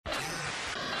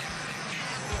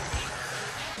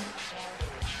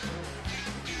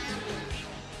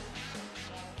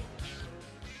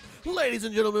Ladies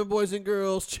and gentlemen, boys and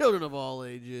girls, children of all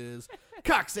ages,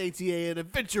 Cox ATA and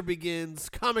Adventure Begins,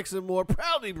 Comics and More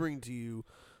proudly bring to you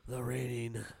the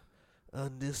reigning,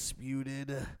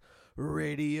 undisputed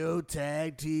radio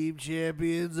tag team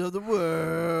champions of the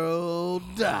world.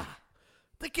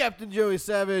 The Captain Joey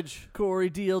Savage,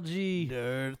 Corey DLG.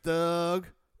 Nerd Thug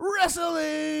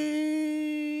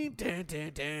Wrestling. Dun,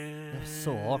 dun, dun. That's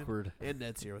so awkward. And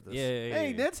Ned's here with us. Yay.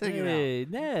 Hey, Ned's hanging Hey, out.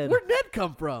 Ned. Where'd Ned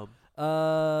come from?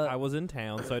 I was in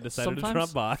town, so I decided to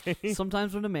drop by.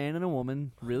 Sometimes when a man and a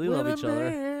woman really love each other.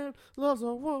 Man loves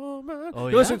a woman. Oh,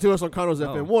 You're yeah? listening to us on Conroe's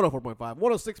Oh. FM 104.5,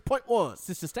 106.1.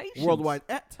 Sister Station. Worldwide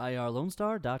at.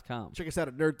 IRLoneStar.com. Check us out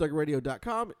at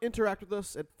nerdthugradio.com. Interact with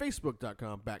us at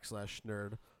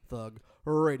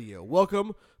facebook.com/nerdthugradio.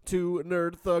 Welcome to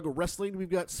Nerd Thug Wrestling. We've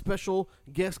got special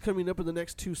guests coming up in the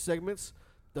next two segments.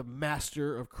 The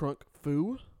master of Crunk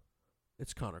Fu.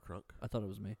 It's Connor Crunk. I thought it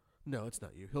was me. No, it's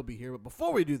not you. He'll be here. But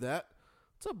before we do that,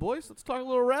 what's up, boys? Let's talk a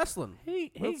little wrestling. Hey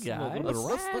Let's- guys. Let's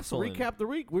Wrestling. recap the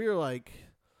week. We are like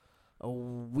a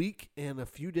week and a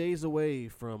few days away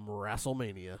from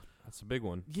WrestleMania. That's a big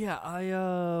one. Yeah,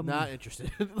 Not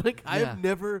interested. Like I Yeah. have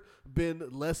never been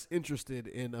less interested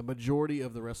in a majority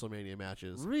of the WrestleMania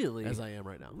matches really, as I am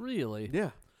right now. really.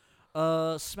 Yeah.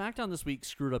 SmackDown this week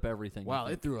screwed up everything. Wow, I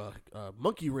they think. threw a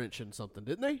monkey wrench in something,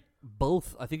 didn't they?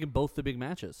 Both. I think in both the big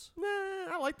matches. Nah,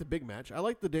 I like the big match. I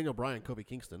like the Daniel Bryan Kofi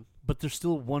Kingston. But there's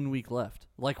still 1 week left.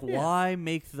 Like, Yeah. why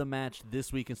make the match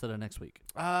this week instead of next week?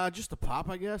 Just a pop,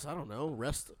 I guess. I don't know.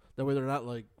 Rest that way they're not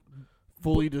like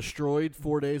fully destroyed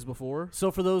 4 days before.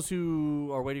 So for those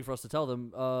who are waiting for us to tell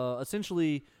them,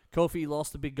 essentially Kofi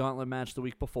lost the big gauntlet match the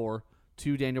week before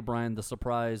to Daniel Bryan, the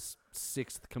surprise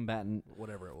sixth combatant.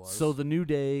 Whatever it was. So the New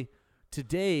Day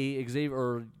today,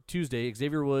 Tuesday,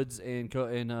 Xavier Woods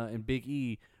and Big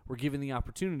E were given the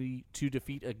opportunity to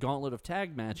defeat a gauntlet of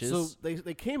tag matches. So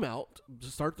they came out to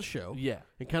start the show. Yeah.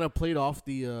 And kind of played off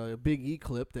the Big E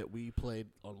clip that we played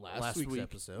on last week's week.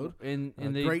 episode. And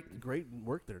they Great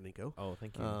work there, Nico. Oh,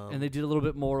 thank you. and they did a little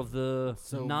bit more of the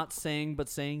So- not saying but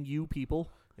saying you people.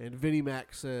 And Vinnie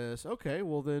Mac says, "Okay,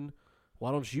 well then,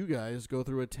 why don't you guys go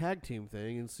through a tag team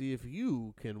thing and see if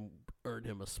you can earn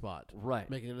him a spot, Right.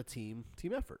 making it a team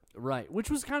effort." Right, which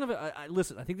was kind of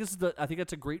listen. I think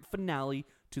that's a great finale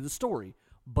to the story,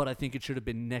 but I think it should have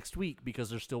been next week because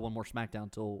there's still one more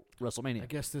SmackDown till WrestleMania. I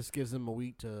guess this gives them a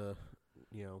week to,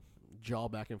 jaw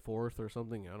back and forth or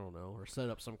something. I don't know, or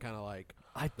set up some kind of like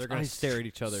They're going to stare at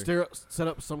each other. set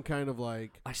up some kind of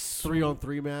like I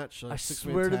 3-on-3 match. I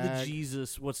six-man swear to the tag.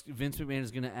 Jesus, Vince McMahon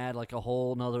is going to add like a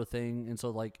whole nother thing, and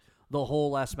so like the whole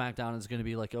last SmackDown is going to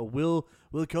be like, will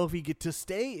Kofi get to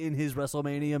stay in his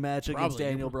WrestleMania match against Probably.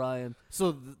 Daniel Bryan?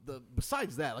 So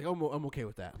besides that, like I'm okay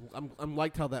with that. I'm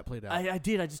liked how that played out. I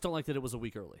did. I just don't like that it was a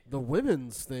week early. The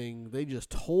women's thing, they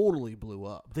just totally blew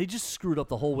up. They just screwed up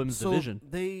the whole women's division.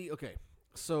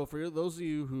 So for those of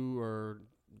you who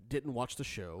didn't watch the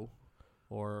show,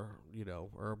 or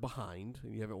are behind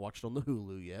and you haven't watched on the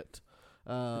Hulu yet,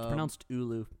 It's pronounced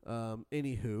Ulu.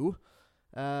 Anywho,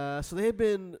 so they had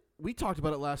been. We talked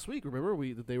about it last week. Remember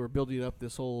that they were building up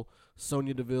this whole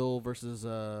Sonya Deville versus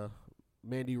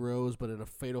Mandy Rose, but in a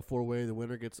fatal 4-way. The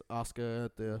winner gets Asuka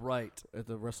at the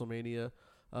WrestleMania.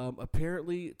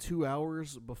 Apparently, 2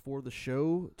 hours before the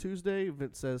show Tuesday,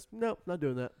 Vince says, "Nope, not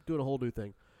doing that. Doing a whole new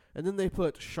thing." And then they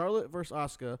put Charlotte versus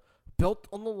Asuka, belt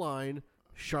on the line.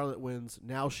 Charlotte wins.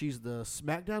 Now she's the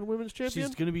SmackDown Women's Champion.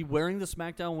 She's going to be wearing the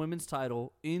SmackDown Women's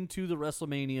title into the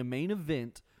WrestleMania main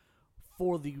event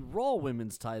for the Raw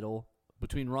Women's title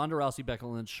between Ronda Rousey, Becky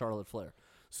Lynch, Charlotte Flair.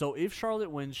 So if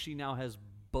Charlotte wins, she now has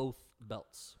both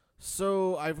belts.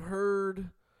 So I've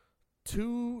heard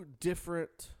two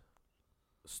different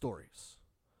stories.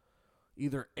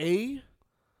 Either A,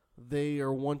 they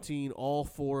are wanting all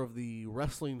 4 of the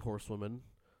wrestling horsewomen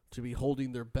to be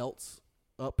holding their belts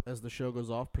up as the show goes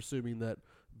off, presuming that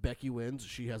Becky wins,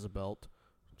 she has a belt,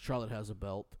 Charlotte has a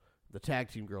belt, the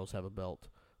tag team girls have a belt.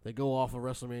 They go off of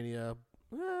WrestleMania,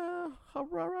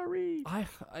 hurrah-rah-ree.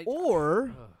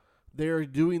 Or they're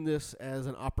doing this as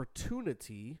an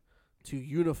opportunity to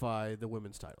unify the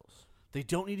women's titles. They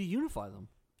don't need to unify them.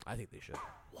 I think they should.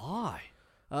 Why?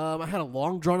 I had a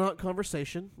long, drawn-out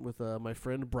conversation with my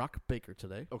friend Brock Baker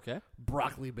today. Okay.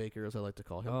 Broccoli Baker, as I like to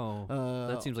call him. Oh,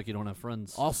 that seems like you don't have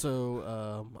friends. Also,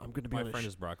 I'm going to be My on friend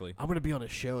is broccoli. I'm going to be on a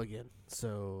show again,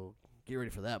 so get ready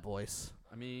for that, boys.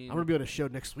 I mean, I'm going to be on a show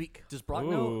next week. does Brock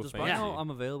Ooh, know? Does Brock fancy. know I'm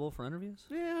available for interviews?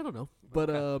 Yeah, I don't know,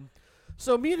 but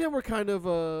so me and him were kind of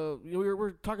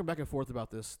we're talking back and forth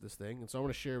about this thing, and so I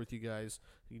want to share with you guys,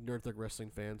 you Nerd Thug Wrestling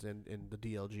fans and the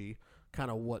DLG, kind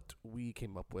of what we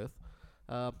came up with.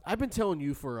 I've been telling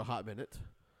you for a hot minute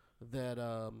that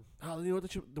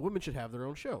the women should have their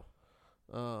own show.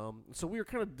 So we were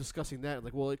kind of discussing that,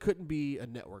 like, well, it couldn't be a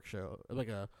network show, like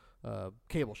a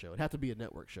cable show. It had to be a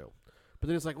network show. But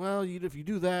then it's like, well, if you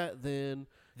do that, then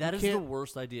that is the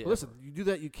worst idea. Listen, you do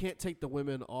that, you can't take the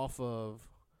women off of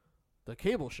the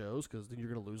cable shows because then you're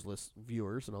going to lose less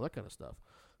viewers and all that kind of stuff.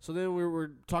 So then we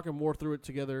were talking more through it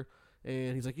together,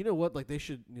 and he's like, you know what? Like, they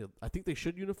should, I think they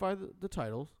should unify the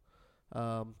titles,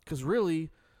 because really,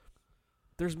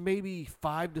 there's maybe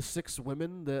 5 to 6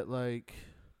 women that like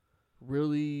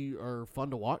really are fun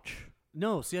to watch.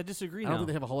 No, see, I disagree. I don't think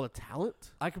they have a whole lot of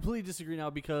talent. I completely disagree now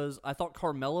because I thought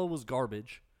Carmella was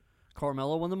garbage.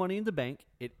 Carmella won the Money in the Bank.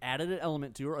 It added an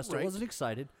element to her. I still wasn't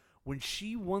excited. When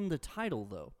she won the title,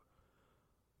 though,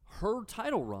 her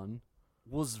title run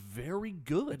was very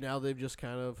good. And now they've just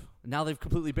now they've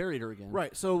completely buried her again.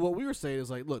 Right. So what we were saying is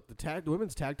like, look, the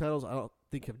women's tag titles, I don't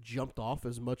think have jumped off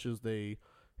as much as they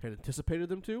had anticipated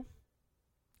them to.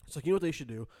 It's like, you know what they should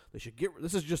do? They should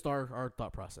this is just our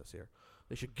thought process here.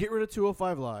 They should get rid of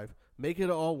 205 Live, make it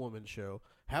an all-women show,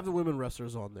 have the women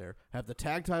wrestlers on there, have the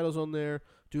tag titles on there,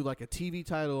 do like a TV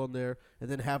title on there, and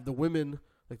then have the women,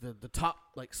 like the top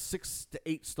like 6 to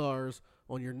 8 stars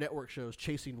on your network shows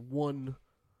chasing one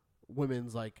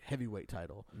women's like heavyweight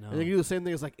title. No. And they can do the same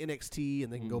thing as like NXT,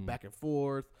 and they can go back and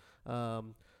forth. I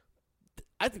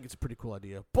think it's a pretty cool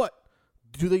idea. But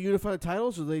do they unify the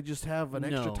titles, or do they just have an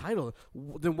extra title?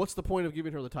 Then what's the point of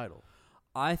giving her the title?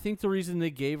 I think the reason they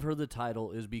gave her the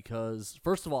title is because,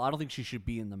 first of all, I don't think she should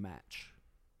be in the match.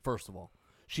 First of all,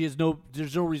 there's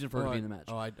no reason for her to be in the match.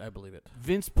 Oh, I believe it.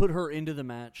 Vince put her into the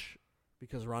match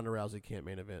because Ronda Rousey can't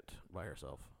main event by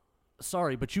herself.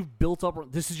 Sorry, but you've built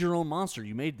up. This is your own monster.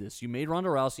 You made this. You made Ronda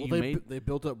Rousey. Well, they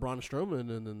built up Braun Strowman,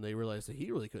 and then they realized that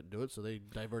he really couldn't do it, so they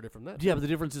diverted from that. Yeah, but the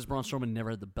difference is Braun Strowman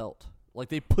never had the belt. Like,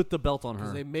 they put the belt on her.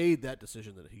 Because they made that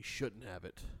decision that he shouldn't have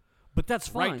it. But that's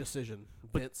fine. Right decision,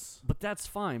 Vince. But that's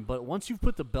fine. But once you've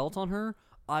put the belt on her,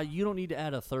 you don't need to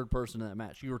add a third person to that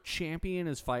match. Your champion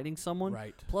is fighting someone.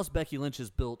 Right. Plus, Becky Lynch has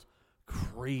built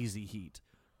crazy heat.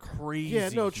 Yeah,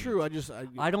 no, heat. True.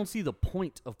 I don't see the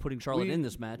point of putting Charlotte in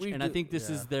this match, and I think this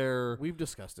is their... We've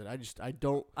discussed it. I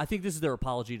don't... I think this is their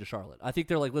apology to Charlotte. I think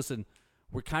they're like, listen,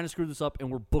 we're kind of screwed this up,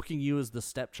 and we're booking you as the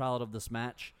stepchild of this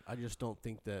match. I just don't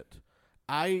think that...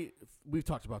 We've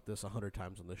talked about this 100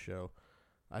 times on this show.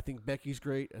 I think Becky's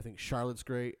great. I think Charlotte's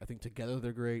great. I think together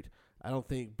they're great. I don't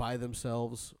think by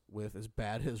themselves, with as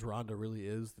bad as Ronda really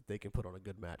is, that they can put on a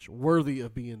good match worthy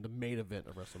of being the main event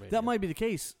of WrestleMania. That might be the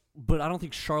case, but I don't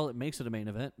think Charlotte makes it a main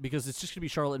event because it's just going to be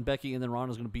Charlotte and Becky, and then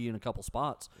Ronda's going to be in a couple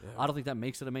spots. Yeah. I don't think that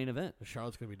makes it a main event.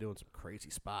 Charlotte's going to be doing some crazy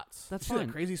spots. That's fine.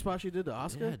 That crazy spot she did to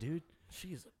Asuka? Yeah, dude.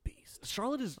 She's a beast.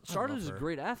 Charlotte is a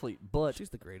great athlete, but she's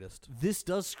the greatest. This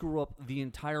does screw up the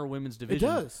entire women's division.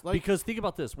 It does. Because think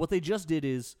about this. What they just did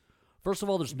is, first of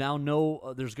all, there's now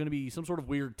there's going to be some sort of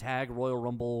weird tag Royal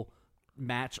Rumble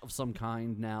match of some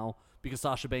kind now because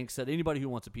Sasha Banks said anybody who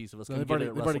wants a piece of us can get it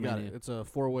at WrestleMania. They've already got it. It's a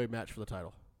 4-way match for the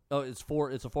title. Oh, it's a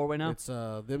 4-way now? It's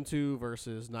them two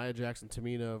versus Nia Jax,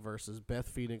 Tamina versus Beth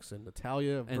Phoenix and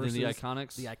Natalya and then the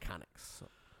Iconics. The Iconics.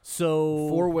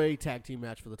 So 4-way tag team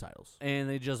match for the titles. And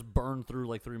they just burned through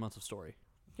like 3 months of story.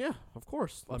 Yeah, of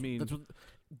course. I mean,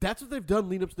 that's what they've done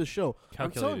leading up to this show.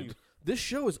 Calculated. I'm telling you, this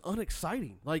show is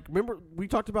unexciting. Like, remember we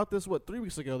talked about this 3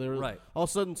 weeks ago? They were right. All of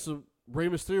a sudden, Rey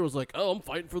Mysterio was like, "Oh, I'm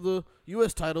fighting for the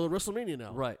U.S. title at WrestleMania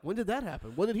now." Right. When did that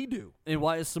happen? What did he do? And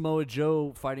why is Samoa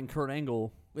Joe fighting Kurt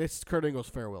Angle? It's Kurt Angle's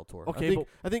farewell tour. Okay,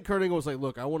 I think Kurt Angle was like,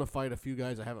 "Look, I want to fight a few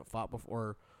guys I haven't fought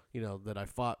before." That I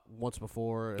fought once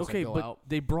before. Okay, but out.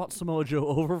 They brought Samoa Joe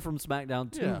over from SmackDown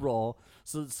to Raw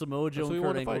so that Samoa Joe and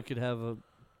Kurt Angle could have a.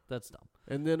 That's dumb.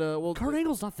 And then, Kurt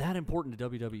Angle's not that important to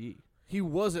WWE. He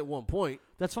was at one point.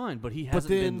 That's fine, but he hasn't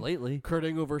been lately. Kurt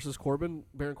Angle versus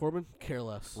Baron Corbin, care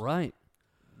less. Right.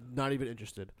 Not even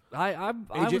interested. I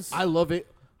love it.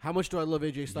 How much do I love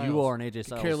AJ Styles? You are an AJ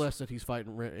Styles. Care less that he's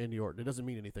fighting Randy Orton. It doesn't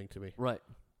mean anything to me. Right.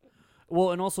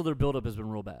 Well, and also their build-up has been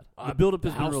real bad. The build-up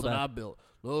has been real bad. I built.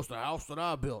 No, it's the house that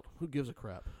I built. Who gives a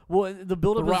crap? Well, the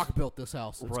build-up. The Rock built this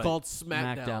house. It's right. called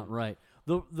SmackDown. Right.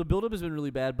 The build-up has been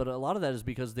really bad, but a lot of that is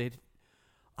because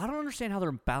I don't understand how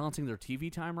they're balancing their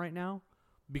TV time right now.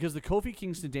 Because the Kofi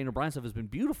Kingston Daniel Bryan stuff has been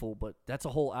beautiful, but that's a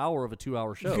whole hour of a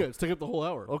 2-hour show. Yeah, it's taking up the whole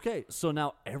hour. Okay, so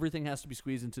now everything has to be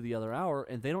squeezed into the other hour,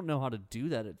 and they don't know how to do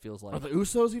that, it feels like. Are the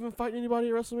Usos even fighting anybody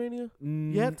at WrestleMania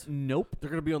yet? Nope. They're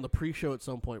going to be on the pre-show at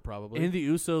some point, probably. And the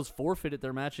Usos forfeited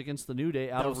their match against the New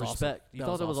Day out of respect. Awesome. You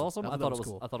thought that was awesome? I thought it was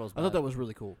cool. I thought it was bad. I thought that was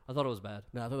really cool. I thought it was bad.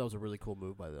 No, I thought that was a really cool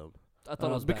move by them. I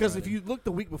thought it was because bad if you look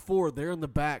the week before, they're in the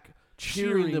back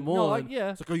cheering them on.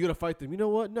 Yeah. It's like, oh, you got to fight them. You know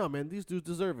what? No, man, these dudes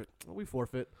deserve it. Well, we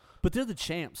forfeit. But they're the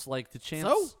champs. Like, the champs.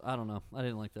 So? I don't know. I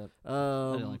didn't like that.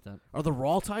 I didn't like that. Are the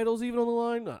Raw titles even on the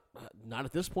line? Not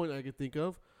at this point I could think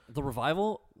of. The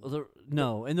Revival?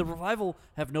 No. And the Revival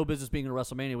have no business being in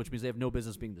WrestleMania, which means they have no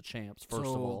business being the champs, first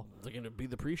of all. They're going to be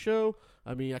the pre-show?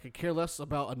 I mean, I could care less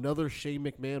about another Shane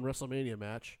McMahon WrestleMania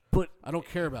match. But I don't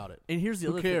care about it. And here's the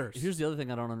Who other cares? Here's the other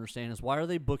thing I don't understand is why are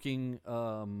they booking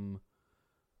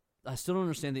I still don't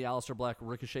understand the Aleister Black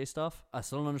Ricochet stuff. I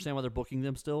still don't understand why they're booking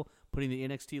them still, putting the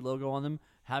NXT logo on them,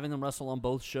 having them wrestle on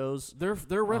both shows. They're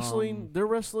wrestling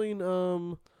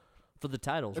for the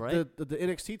titles, right? The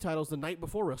NXT titles the night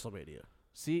before WrestleMania.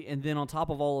 See, and then on top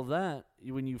of all of that,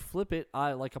 when you flip it,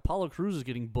 like Apollo Crews is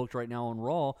getting booked right now on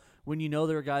Raw. When you know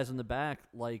there are guys in the back,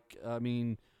 like I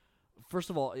mean, first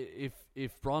of all,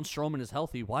 if Braun Strowman is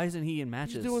healthy, why isn't he in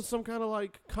matches? He's doing some kind of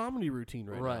like comedy routine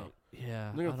right now.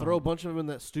 Yeah, they're gonna throw a bunch of them in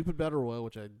that stupid battle royal,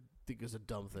 which I think is a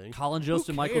dumb thing. Colin Jost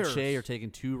and Michael Che are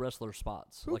taking 2 wrestler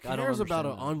spots. Who cares I don't about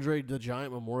an that. Andre the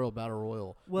Giant Memorial Battle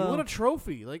Royal? Well, you want a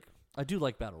trophy? Like, I do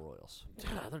like battle royals.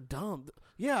 Yeah, they're dumb.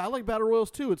 Yeah, I like battle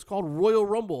royals too. It's called Royal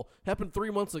Rumble. Happened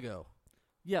 3 months ago.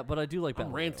 Yeah, but I do like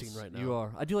battle royals. I'm ranting right now. You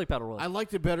are. I do like battle royals. I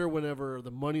liked it better whenever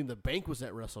the Money in the Bank was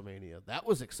at WrestleMania. That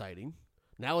was exciting.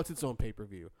 Now it's its own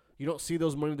pay-per-view. You don't see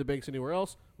those Money in the Banks anywhere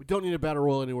else. We don't need a battle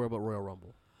royal anywhere but Royal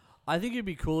Rumble. I think it'd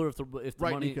be cooler if the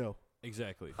right, money. Nico.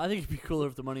 Exactly. I think it'd be cooler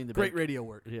if the Money in the Great Bank. radio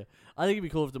work. Yeah, I think it'd be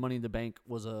cool if the Money in the Bank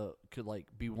was could like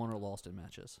be won or lost in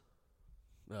matches.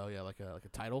 Oh yeah, like a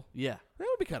title. Yeah, That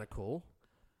would be kind of cool.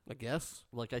 I guess.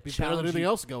 like I Be better than anything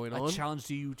else going on. I challenge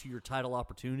you to your title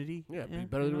opportunity. Yeah, be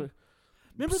better than.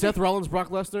 Remember Seth Rollins, Brock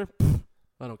Lesnar.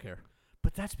 I don't care.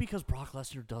 But that's because Brock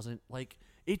Lesnar doesn't like.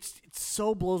 It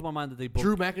so blows my mind that they booked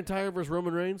Drew McIntyre versus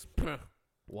Roman Reigns.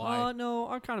 Why? No,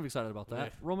 I'm kind of excited about that. Yeah.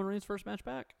 Roman Reigns' first match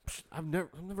back. I've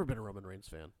never been a Roman Reigns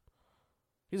fan.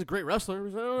 He's a great wrestler.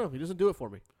 I don't know. He doesn't do it for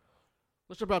me.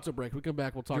 Let's jump out to a break. We come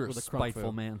back. We'll talk You're with a a crunk spiteful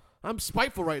fan. man. I'm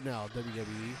spiteful right now,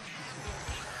 WWE.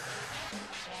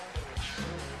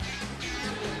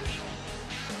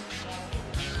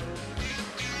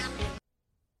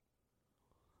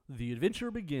 The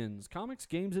Adventure Begins. Comics,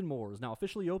 Games, and More is now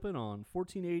officially open on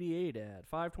 1488 at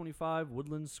 525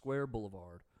 Woodlands Square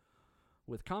Boulevard.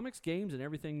 With comics, games, and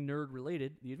everything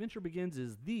nerd-related, The Adventure Begins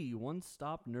is the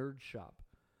one-stop nerd shop.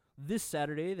 This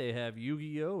Saturday, they have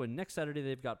Yu-Gi-Oh!, and next Saturday,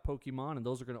 they've got Pokemon, and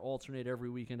those are going to alternate every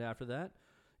weekend after that.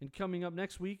 And coming up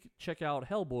next week, check out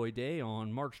Hellboy Day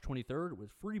on March 23rd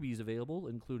with freebies available,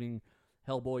 including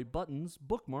Hellboy buttons,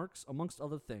 bookmarks, amongst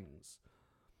other things.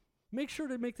 Make sure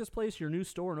to make this place your new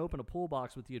store and open a pull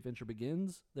box with The Adventure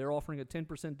Begins. They're offering a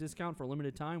 10% discount for a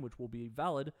limited time, which will be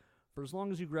valid for as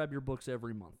long as you grab your books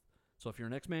every month. So if you're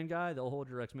an X-Men guy, they'll hold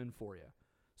your X-Men for you.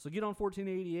 So get on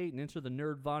 1488 and enter the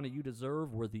Nerdvana you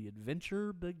deserve, where the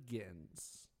adventure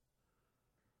begins.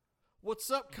 What's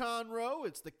up, Conroe?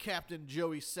 It's the Captain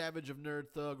Joey Savage of Nerd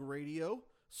Thug Radio.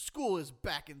 School is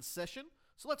back in session,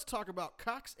 so let's talk about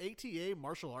Cox ATA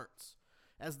Martial Arts.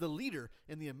 As the leader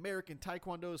in the American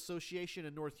Taekwondo Association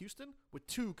in North Houston, with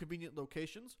 2 convenient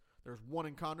locations, there's one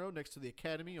in Conroe next to the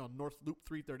Academy on North Loop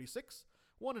 336,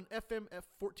 one in FMF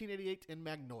 1488 in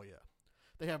Magnolia.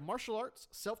 They have martial arts,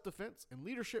 self-defense, and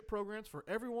leadership programs for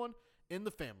everyone in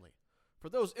the family. For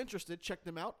those interested, check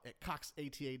them out at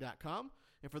coxata.com.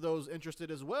 And for those interested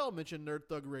as well, mention Nerd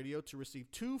Thug Radio to receive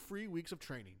 2 free weeks of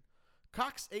training.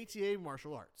 Cox ATA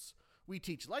Martial Arts. We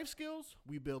teach life skills,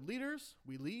 we build leaders,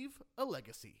 we leave a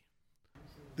legacy.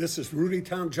 This is Rudy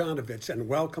Tomjanovich, and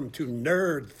welcome to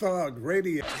Nerd Thug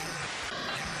Radio.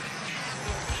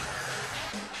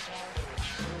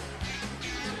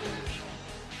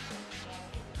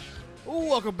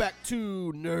 Welcome back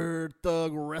to Nerd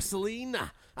Thug Wrestling.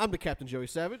 I'm the Captain Joey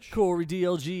Savage. Corey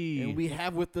DLG. And we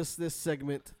have with us this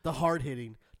segment, the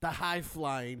hard-hitting, the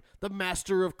high-flying, the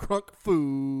master of crunk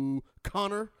fu,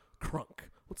 Connor Crunk.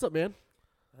 What's up, man?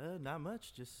 Not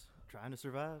much. Just trying to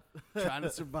survive. Trying to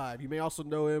survive. You may also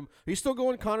know him. Are you still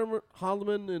going Connor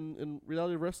Holloman in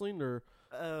Reality Wrestling, or?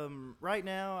 Right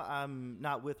now, I'm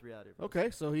not with Reality Wrestling.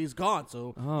 Okay, so he's gone.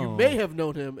 So you Oh. may have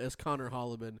known him as Connor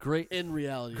Holloman. Great- in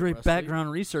Reality Great Wrestling.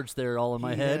 background research there all in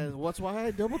my He head. has- well, that's why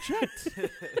I double checked.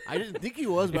 I didn't think he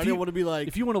was, but I If didn't you- want to be like.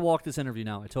 If you want to walk this interview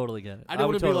now, I totally get it. I didn't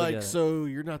would want to be totally like, get it. so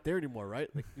you're not there anymore, right?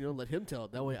 Like, let him tell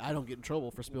it. That way, I don't get in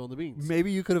trouble for spilling the beans.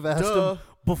 Maybe you could have asked Duh.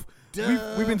 him.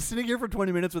 Duh. We've been sitting here for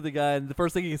 20 minutes with the guy, and the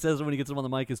first thing he says when he gets him on the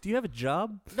mic is, "Do you have a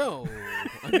job?" No,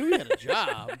 I knew he had a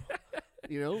job.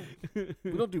 We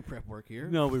don't do prep work here.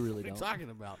 No, we really What are you don't. talking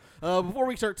about? Before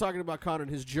we start talking about Connor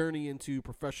and his journey into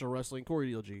professional wrestling,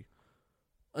 Corey DLG,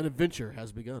 an adventure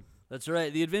has begun. That's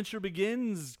right. The adventure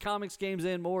begins. Comics, games,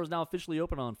 and more is now officially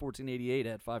open on 1488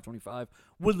 at 525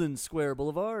 Woodland Square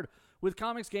Boulevard. With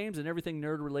comics, games, and everything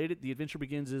nerd-related, The Adventure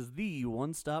Begins is the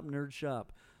one-stop nerd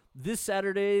shop. This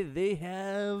Saturday, they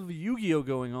have Yu-Gi-Oh!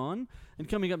 Going on. And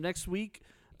coming up next week,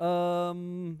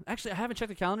 actually, I haven't checked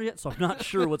the calendar yet, so I'm not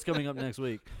sure what's coming up next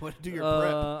week. Way to do your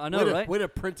prep. I know, right? Way to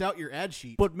print out your ad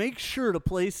sheet. But make sure to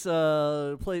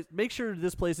make sure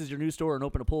this place is your new store and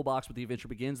open a pull box with The Adventure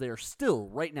Begins. They are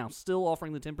right now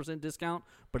offering the 10% discount,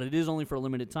 but it is only for a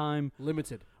limited time.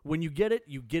 Limited. When you get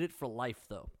it for life,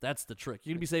 though. That's the trick.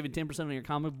 You're going to be saving 10% on your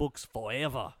comic books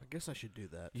forever. I guess I should do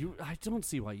that. I don't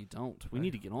see why you don't. We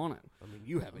need to get on it. I mean,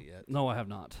 you haven't yet. No, I have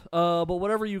not. But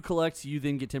whatever you collect, you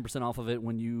then get 10% off of it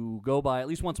when you go by at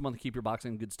least once a month to keep your box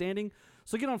in good standing.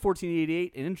 So get on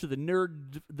 1488 and enter the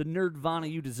Nerdvana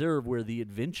you deserve, where the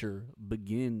adventure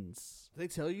begins. Did they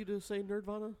tell you to say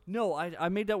Nerdvana? No, I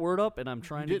made that word up, and I'm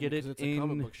trying to get it it's in. a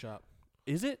comic book shop.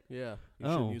 Is it? Yeah. You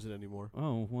shouldn't use it anymore.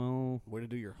 Oh, well. Way to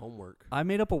do your homework. I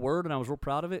made up a word, and I was real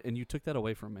proud of it, and you took that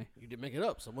away from me. You didn't make it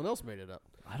up. Someone else made it up.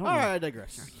 I don't All know. right, I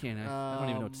digress. I can't. I don't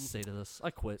even know what to say to this.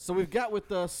 I quit. So we've got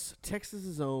with us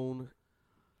Texas's own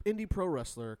indie pro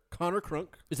wrestler, Connor Crunk.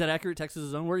 Is that accurate?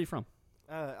 Texas's own? Where are you from?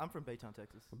 I'm from Baytown,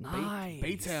 Texas. Nice.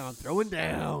 Baytown, throwing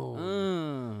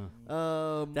down.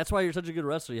 That's why you're such a good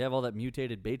wrestler. You have all that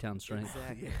mutated Baytown strength.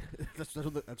 Exactly. Yeah, that's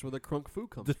where the Crunk Fu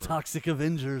comes The from. Toxic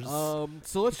Avengers. So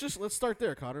let's start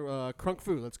there, Connor. Crunk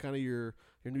Fu. That's kind of your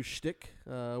new shtick.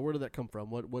 Where did that come from?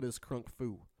 What is Crunk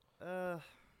Fu?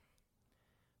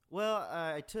 Well,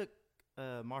 I took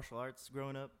martial arts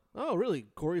growing up. Oh, really?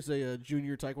 Corey's a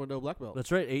junior Taekwondo black belt.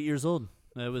 That's right. 8 years old.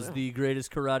 I was the greatest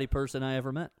karate person I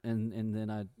ever met, and then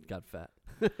I got fat.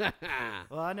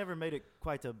 Well, I never made it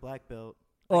quite to black belt.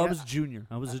 Oh, I was junior.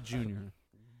 I was a junior.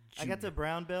 I got to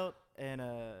brown belt, and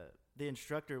the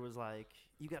instructor was like,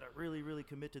 "You got to really, really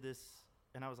commit to this."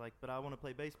 And I was like, "But I want to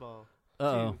play baseball."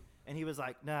 Uh-oh. too." And he was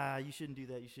like, "Nah, you shouldn't do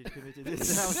that. You should commit to this."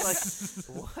 And I was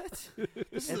like, "What?"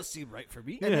 This doesn't seem right for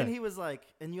me. And then he was like,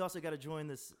 "And you also got to join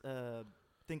this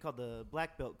thing called the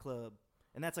Black Belt Club."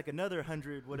 And that's like another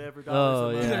 $100 whatever dollars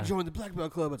a month. You gotta join the Black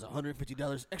Belt Club. It's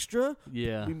 $150 extra.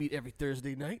 Yeah. We meet every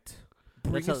Thursday night.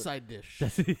 Bring a side dish.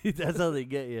 That's how they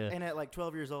get you. And at like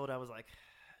 12 years old, I was like,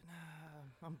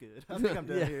 "Nah, I'm good. I think I'm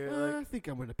done here." Like, I think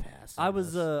I'm gonna pass. I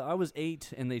was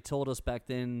 8, and they told us back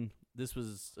then, this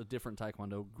was a different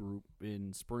Taekwondo group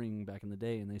in spring back in the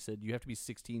day, and they said you have to be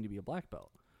 16 to be a black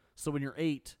belt. So when you're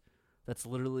 8, that's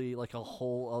literally like a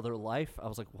whole other life. I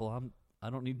was like, well, I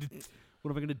don't need to. What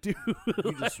am I gonna do?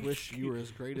 You just wish you were as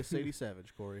great as Sadie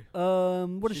Savage, Corey.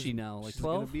 What is she now? Like she's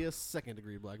 12? She's gonna be a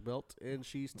second-degree black belt, and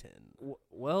she's 10.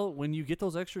 Well, when you get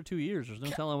those extra 2 years, there's no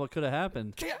telling what could have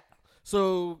happened.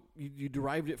 So you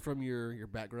derived it from your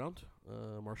background,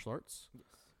 martial arts,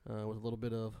 with a little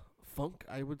bit of funk,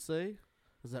 I would say.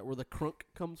 Is that where the crunk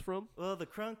comes from? well, the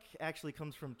crunk actually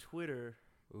comes from Twitter.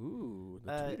 Ooh,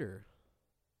 the Twitter.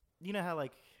 You know how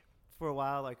like for a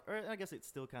while, like, or I guess it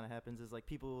still kind of happens, is like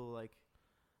people like,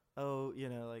 oh, you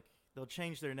know, like they'll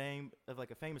change their name of like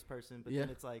a famous person, but then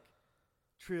it's like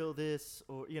Trill this,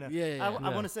 or you know. I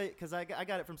want to say, because I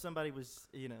got it from somebody was,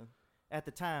 you know, at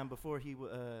the time before he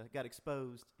got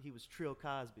exposed, he was Trill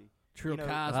Cosby. Trill Cosby.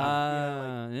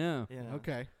 Yeah. You know,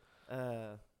 Okay.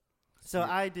 So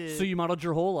I did. So you modeled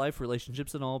your whole life,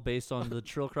 relationships and all, based on the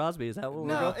Trill Crosby. Is that what we're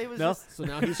No, going? it was just. So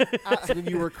now he's. So then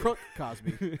you were Crunk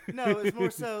Cosby. No, it was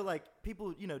more so like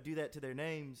people, you know, do that to their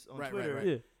names on Twitter. Right.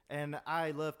 Yeah. And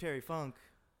I love Terry Funk,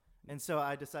 and so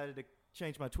I decided to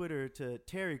change my Twitter to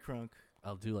Terry Crunk.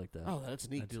 I'll do like that. Oh, that's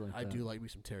neat. I do like that. me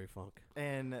some Terry Funk.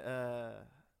 And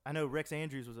I know Rex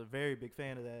Andrews was a very big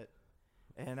fan of that.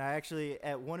 And I actually,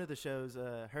 at one of the shows,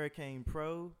 Hurricane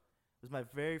Pro was my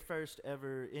very first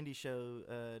ever indie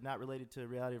show, not related to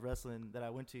reality of wrestling, that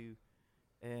I went to.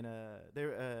 And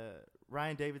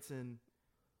Ryan Davidson,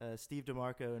 Steve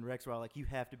DeMarco, and Rex were all like, "You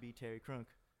have to be Terry Crunk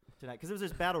tonight." Because it was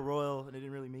this battle royal, and it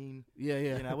didn't really mean, Yeah.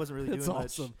 you know, I wasn't really That's doing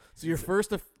awesome. much. So your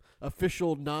first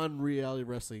official non-reality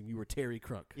wrestling, you were Terry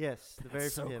Crunk. Yes, the very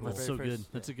so yeah, cool. my That's very so first,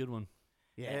 good. That's a good one.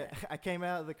 Yeah. I came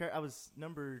out of the I was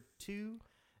number 2.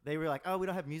 They were like, "Oh, we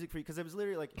don't have music for you," because it was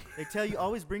literally like they tell you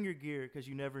always bring your gear because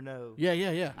you never know.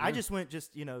 Yeah. I just went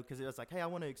you know, because it was like, hey, I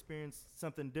want to experience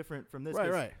something different from this.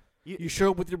 Right. You show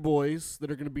up with your boys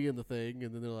that are going to be in the thing,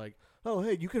 and then they're like, "Oh,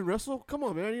 hey, you can wrestle? Come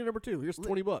on, man! I need number 2. Here's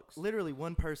 $20." Literally,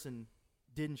 one person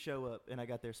didn't show up, and I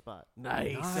got their spot.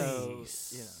 Nice. So,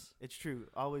 you know, it's true.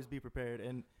 Always be prepared.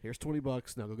 And Here's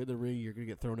 $20. Now go get in the ring. You're going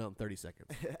to get thrown out in 30 seconds.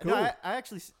 no, I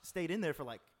actually stayed in there for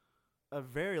like a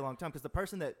very long time, because the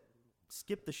person that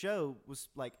skipped the show was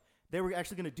like they were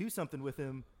actually going to do something with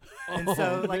him. And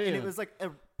so, like, and it was like a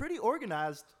pretty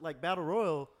organized, like, battle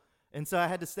royal. And so I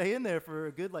had to stay in there for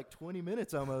a good, like, 20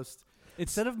 minutes almost.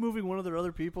 Instead of moving one of their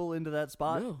other people into that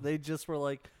spot, they just were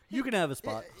like, "You can have a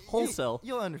spot, wholesale."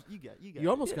 You got. You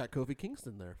almost got Kofi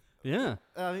Kingston there. Yeah.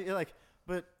 You're like,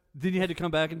 but then you had to come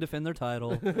back and defend their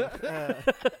title.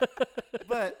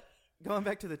 But going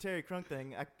back to the Terry Crunk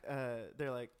thing,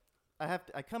 they're like,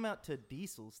 I come out to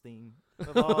Diesel's theme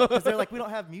of all, because they're like, we don't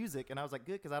have music, and I was like,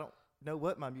 good, because I don't know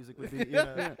what my music would be. You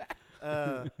know?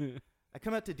 I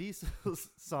come out to Diesel's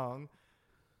song.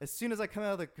 As soon as I come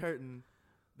out of the curtain,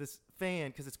 this fan,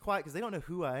 because it's quiet, because they don't know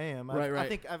who I am. I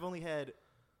think I've only had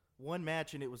one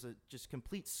match, and it was a just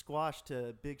complete squash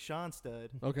to Big Sean Stud.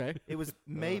 Okay. It was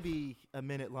maybe a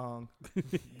minute long.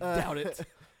 Doubt it.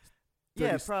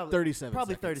 Yeah, probably 37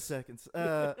 probably seconds. 30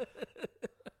 seconds.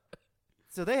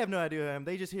 So they have no idea who I am.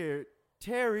 They just hear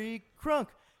Terry Crunk,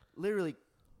 literally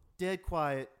dead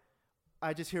quiet.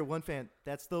 I just hear one fan.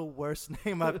 That's the worst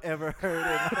name I've ever heard in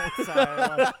my entire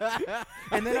life.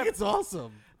 And then it's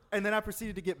awesome. And then I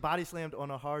proceeded to get body slammed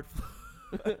on a hard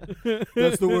floor.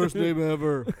 That's the worst name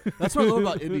ever. That's what I love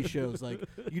about indie shows. Like,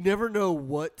 you never know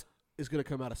what is going to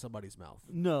come out of somebody's mouth.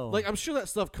 No. Like, I'm sure that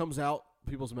stuff comes out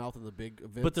people's mouth in the big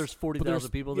events. But there's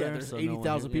 40,000 people there. Yeah, there's so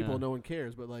 80,000 no people. No one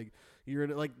cares. But like, you're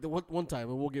in it. Like the one time,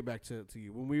 and we'll get back to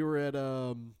you when we were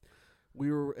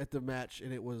at the match,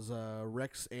 and it was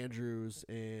Rex Andrews,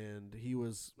 and he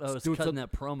was doing cutting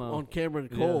that promo on Cameron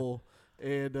Cole.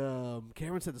 And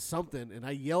Cameron said something, and I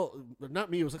yelled.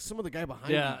 Not me. It was like some of the guy behind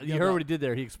me. Yeah, you heard what he did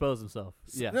there. He exposed himself.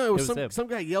 Yeah, no, it was some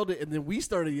guy yelled it, and then we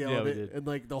started yelling we it, did. and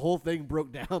like the whole thing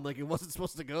broke down. Like it wasn't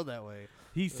supposed to go that way.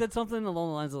 He said something along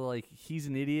the lines of like he's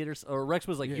an idiot, or Rex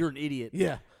was like you're an idiot.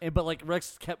 Yeah, but like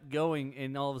Rex kept going,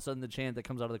 and all of a sudden the chant that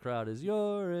comes out of the crowd is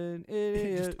 "You're an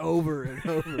idiot," just over and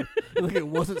over. Like it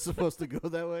wasn't supposed to go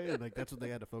that way, and like that's what they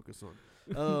had to focus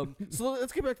on. So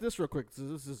let's get back to this real quick. So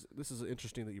this is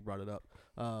interesting that you brought it up.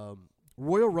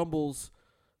 Royal Rumbles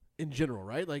in general,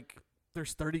 right? Like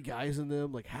there's 30 guys in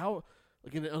them. Like how,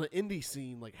 like on an indie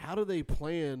scene, like how do they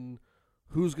plan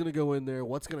who's going to go in there?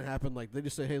 What's going to happen? Like they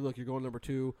just say, hey, look, you're going number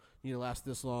 2. You need to last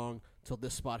this long till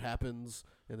this spot happens,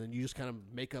 and then you just kind of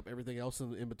make up everything else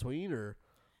in between, or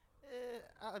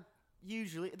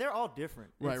usually they're all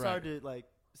different. Right, it's right. hard to like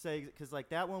say because like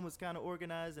that one was kind of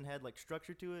organized and had like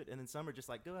structure to it, and then some are just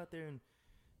like go out there and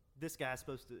this guy's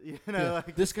supposed to, you know, yeah,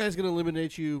 like this guy's going to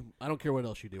eliminate you. I don't care what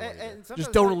else you do. and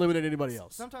just don't eliminate anybody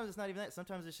else. Sometimes it's not even that.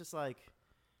 Sometimes it's just like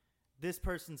this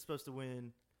person's supposed to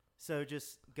win, so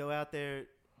just go out there.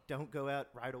 Don't go out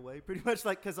right away, pretty much,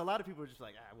 like because a lot of people are just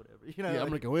like whatever, you know. Yeah, like, I'm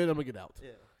gonna go in. I'm gonna get out.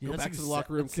 Yeah, Go back to the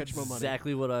locker room, catch my money.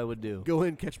 Exactly what I would do. Go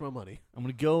in, catch my money. I'm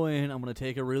gonna go in. I'm gonna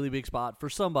take a really big spot for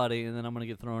somebody, and then I'm gonna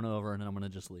get thrown over, and then I'm gonna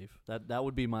just leave. That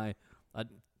would be my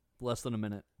less than a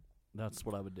minute. That's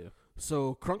what I would do.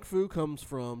 So Crunk Fu comes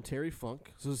from Terry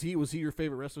Funk. So was he your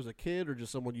favorite wrestler as a kid, or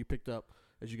just someone you picked up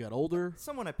as you got older?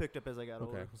 Someone I picked up as I got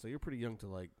older. Okay, so you're pretty young to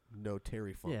like know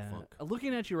Terry Funk. Yeah. Funk.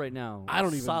 Looking at you right now, I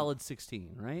don't even- solid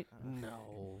 16, right?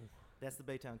 No. That's the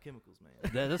Baytown Chemicals,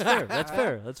 man. That's fair. That's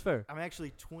fair. That's fair. I'm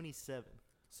actually 27.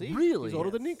 See, Really? he's older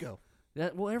Yes. than Nico.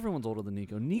 Well, everyone's older than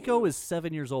Nico. Nico is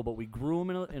 7 years old, but we grew him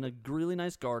in a really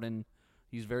nice garden.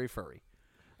 He's very furry.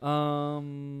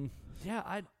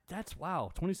 Yeah, that's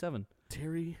wow, 27.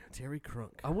 Terry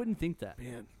Crunk. I wouldn't think that.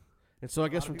 Man. And so I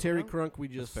guess lot from of Terry people Crunk we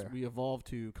fair. we evolved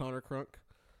to Connor Crunk.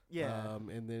 Yeah.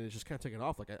 And then it's just kind of taken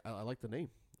off. Like I like the name.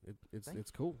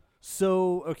 It's cool.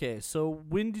 So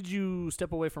when did you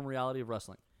step away from reality of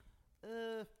wrestling?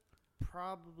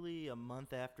 Probably a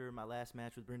month after my last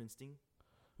match with Brendan Steen.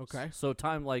 Okay. So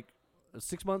time like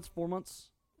 6 months, 4 months?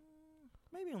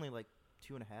 Maybe only like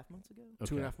 2.5 months ago.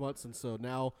 2.5 months, and so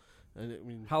now, and I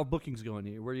mean, How are bookings going?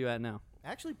 Where are you at now?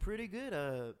 Actually, pretty good.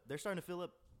 They're starting to fill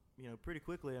up, pretty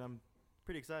quickly, and I'm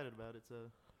pretty excited about it.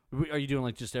 So Are you doing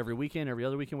like just every weekend, every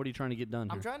other weekend? What are you trying to get done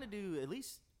here? I'm trying to do at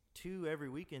least 2 every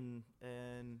weekend,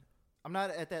 and I'm not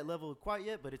at that level quite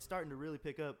yet, but it's starting to really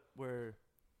pick up. Where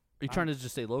Are you trying to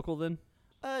just stay local then?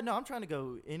 no, I'm trying to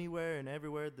go anywhere and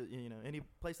everywhere. That any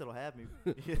place that'll have me.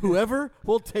 whoever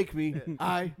will take me,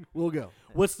 I will go.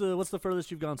 What's the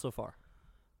furthest you've gone so far?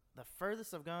 The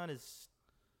furthest I've gone is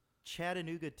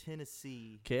Chattanooga,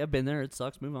 Tennessee. Okay, I've been there. It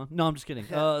sucks. Move on. No, I'm just kidding.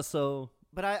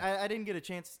 But I didn't get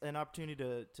an opportunity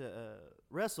to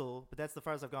wrestle, but that's the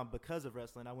farthest I've gone because of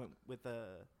wrestling. I went with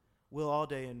Will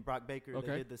Allday and Brock Baker. Okay.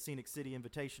 They did the Scenic City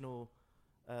Invitational,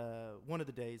 one of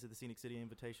the days of the Scenic City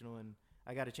Invitational, and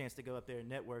I got a chance to go up there and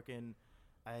network. And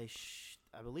I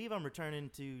believe I'm returning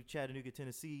to Chattanooga,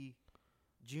 Tennessee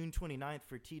June 29th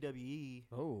for TWE.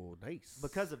 Oh, nice.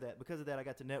 Because of that, I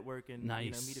got to network and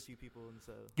meet a few people, and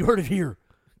so You heard it here.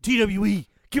 TWE,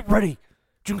 get ready.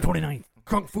 June 29th.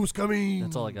 Kung Fu's coming.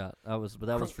 That's all I got. That was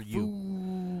for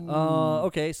you. Fu.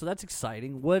 Okay, so that's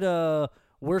exciting.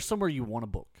 Where's somewhere you want to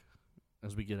book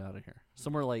as we get out of here?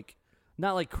 Somewhere like,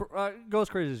 not like, go as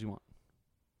crazy as you want.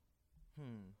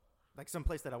 Like some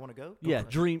place that I want to go. Yeah,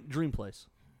 dream place.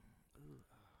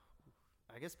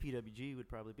 I guess PWG would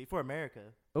probably be for America.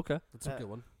 Okay, That's a good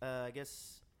one. I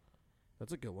guess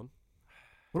That's a good one.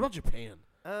 What about Japan?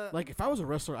 Like, if I was a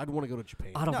wrestler, I'd want to go to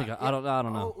Japan. I don't know. I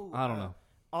don't know.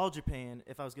 All Japan.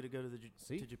 If I was going to go to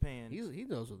Japan, He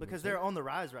knows what because they're on the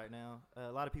rise right now.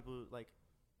 A lot of people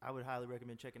I would highly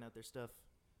recommend checking out their stuff.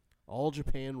 All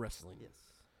Japan Wrestling. Yes.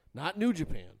 Not New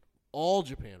Japan. All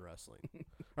Japan Wrestling. All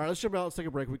right, let's jump out. Let's take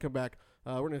a break. When we come back,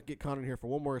 we're going to get Connor in here for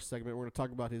one more segment. We're going to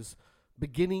talk about his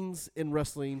beginnings in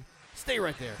wrestling. Stay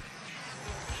right there.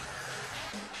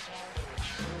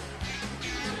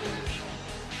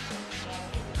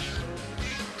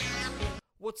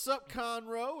 What's up,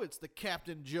 Conroe? It's the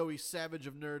Captain Joey Savage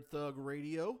of Nerd Thug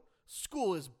Radio.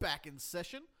 School is back in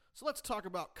session, so let's talk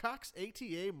about Cox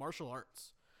ATA Martial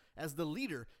Arts. As the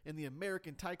leader in the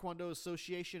American Taekwondo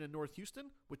Association in North Houston,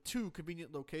 with 2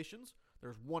 convenient locations,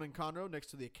 there's one in Conroe next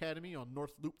to the Academy on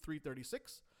North Loop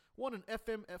 336, one in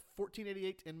FMF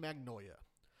 1488 in Magnolia.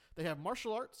 They have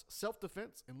martial arts,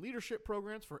 self-defense, and leadership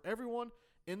programs for everyone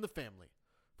in the family.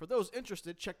 For those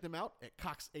interested, check them out at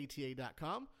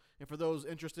coxata.com. And for those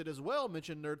interested as well,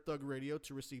 mention Nerd Thug Radio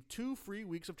to receive 2 free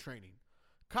weeks of training.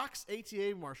 Cox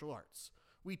ATA Martial Arts.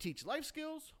 We teach life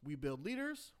skills, we build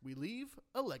leaders, we leave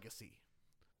a legacy.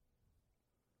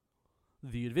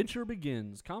 The adventure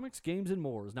begins. Comics, Games, and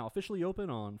More is now officially open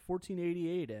on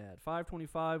 1488 at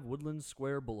 525 Woodlands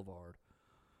Square Boulevard.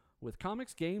 With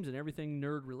comics, games, and everything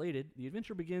nerd-related, The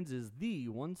Adventure Begins is the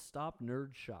one-stop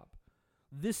nerd shop.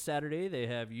 This Saturday, they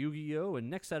have Yu-Gi-Oh! And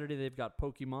next Saturday, they've got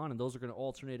Pokemon, and those are going to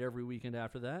alternate every weekend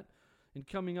after that. And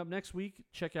coming up next week,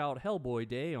 check out Hellboy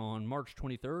Day on March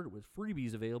 23rd with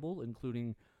freebies available,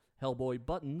 including Hellboy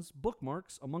buttons,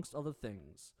 bookmarks, amongst other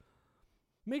things.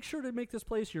 Make sure to make this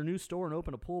place your new store and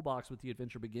open a pull box with The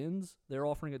Adventure Begins. They're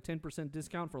offering a 10%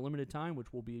 discount for a limited time,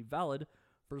 which will be valid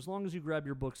for as long as you grab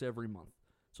your books every month.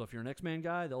 So if you're an X-Men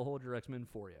guy, they'll hold your X-Men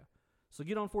for you. So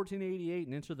get on 1488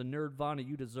 and enter the Nerdvana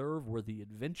you deserve, where the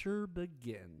adventure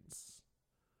begins.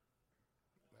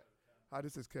 Hi,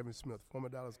 this is Kevin Smith, former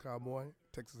Dallas Cowboy,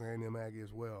 Texas A&M Aggie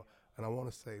as well, and I want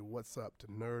to say what's up to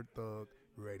Nerd Thug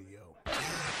Radio.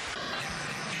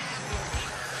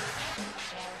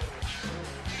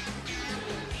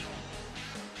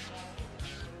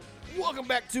 Welcome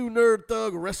back to Nerd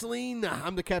Thug Wrestling.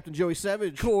 I'm the Captain Joey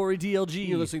Savage. Corey DLG.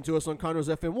 You're listening to us on Conroe's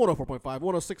FM 104.5,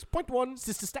 106.1.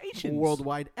 Sister Stations.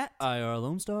 Worldwide at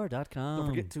IRLoneStar.com. Don't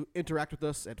forget to interact with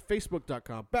us at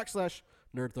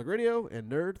Facebook.com/Nerd Thug Radio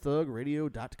and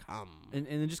NerdThugRadio.com. And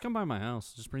then just come by my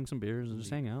house. Just bring some beers and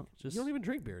just hang out. Just You don't even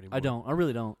drink beer anymore. I don't. I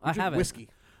really don't. I drink haven't. whiskey.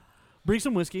 Bring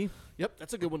some whiskey Yep,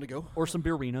 that's a good one to go. or some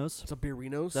beerinos. Some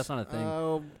beerinos. That's not a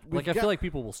thing. We've I got- feel like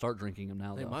people will start drinking them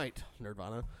now. They though. might,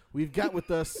 Nerdvana. We've got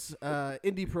with us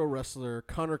indie pro wrestler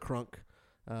Connor Crunk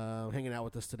hanging out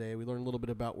with us today. We learned a little bit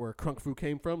about where Crunk Fu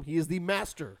came from. He is the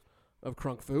master of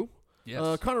Crunk Fu.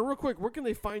 Yes. Connor, real quick, where can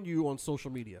they find you on social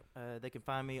media? They can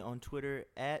find me on Twitter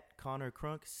at Connor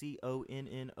Crunk,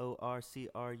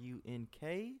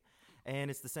 CONNORCRUNK.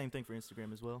 And it's the same thing for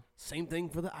Instagram as well. Same thing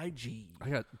for the IG. I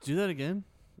got do that again.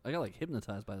 I got like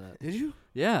hypnotized by that. Did you?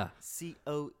 Yeah. CONNORCRUNK.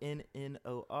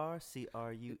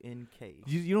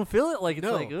 You don't feel it like it's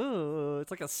No. like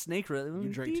it's like a snake. You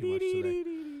drank too much today.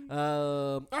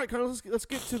 All right, Connor, let's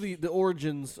get to the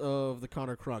origins of the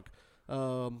Connor Crunk.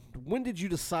 When did you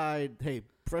decide, hey,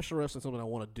 professional wrestling is something I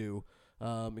want to do?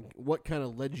 And what kind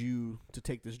of led you to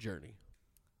take this journey?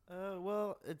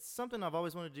 Well, it's something I've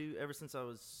always wanted to do ever since I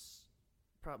was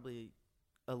probably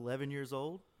 11 years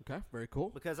old. Okay, very cool.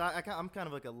 Because I'm kind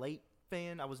of like a late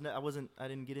fan. I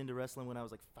didn't get into wrestling when I was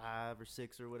like 5 or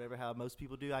 6 or whatever, how most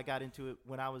people do. I got into it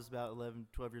when I was about 11,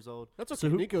 12 years old. That's okay. So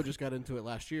Nico just got into it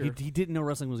last year. He didn't know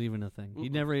wrestling was even a thing. He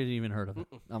never had even heard of it.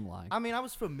 I'm lying. I mean, I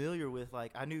was familiar with,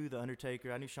 like, I knew The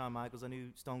Undertaker, I knew Shawn Michaels, I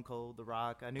knew Stone Cold, The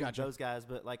Rock, I knew Gotcha. those guys,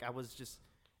 but like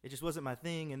it just wasn't my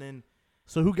thing. And then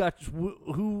So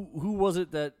who was it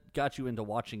that got you into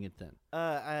watching it then?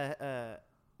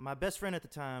 my best friend at the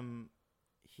time,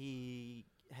 he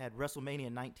had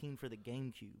WrestleMania 19 for the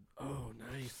GameCube. Oh,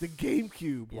 nice. The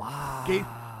GameCube.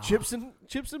 Wow. Chips and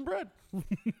bread.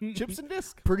 Chips and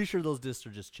disc. Pretty sure those discs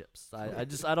are just chips. I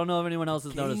don't know if anyone else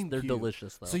has noticed. They're GameCube.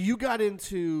 delicious though. So you got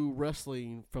into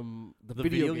wrestling from the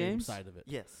video game games side of it.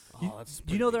 Yes. Oh, that's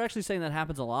you know, pretty they're actually saying that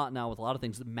happens a lot now with a lot of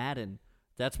things. Madden.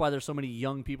 That's why there's so many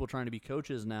young people trying to be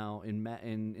coaches now in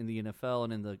the NFL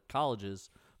and in the colleges,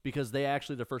 because they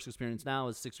actually, their first experience now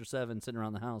is 6 or 7 sitting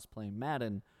around the house playing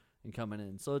Madden and coming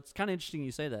in. So it's kind of interesting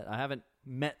you say that. I haven't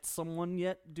met someone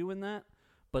yet doing that,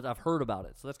 but I've heard about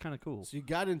it. So that's kind of cool. So you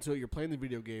got into it. You're playing the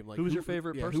video game. Like, Who was your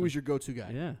favorite person? Who was your go-to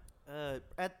guy? Yeah.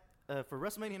 For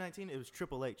WrestleMania 19, it was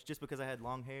Triple H, just because I had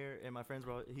long hair, and my friends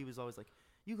he was always like,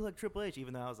 "You look like Triple H,"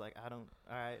 even though I was like, "I don't."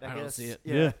 All right, I guess. don't see it.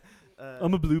 Yeah.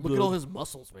 I'm a blue Look blood. at all his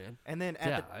muscles, man. And then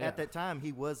at that time,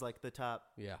 he was like the top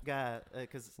guy,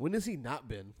 because When has he not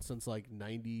been? Since like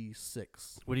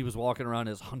 96. When he was walking around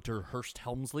as Hunter Hearst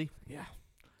Helmsley. Yeah.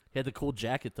 He had the cool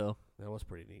jacket, though. That was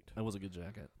pretty neat. That was a good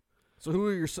jacket. So who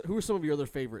are some of your other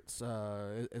favorites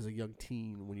as a young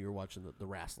teen when you were watching the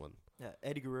wrestling?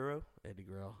 Eddie Guerrero, Eddie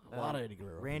Guerrero. A lot of Eddie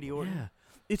Guerrero. Randy Orton. Yeah.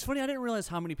 It's funny, I didn't realize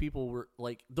how many people were,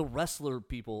 like, the wrestler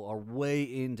people are way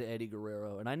into Eddie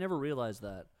Guerrero, and I never realized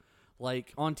that.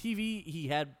 Like, on TV, he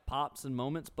had pops and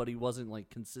moments, but he wasn't, like,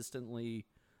 consistently,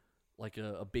 like,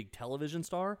 a big television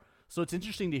star. So it's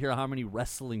interesting to hear how many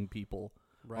wrestling people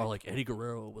are like, Eddie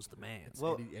Guerrero was the man.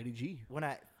 Well, Eddie G. When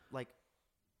I,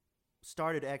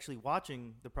 started actually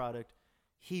watching the product,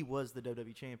 he was the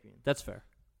WWE champion. That's fair.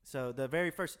 So the very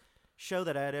first show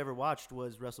that I had ever watched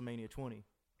was WrestleMania 20.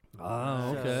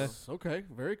 Oh, okay. Okay,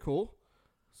 very cool.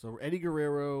 So Eddie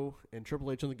Guerrero and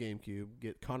Triple H on the GameCube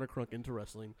get Connor Crunk into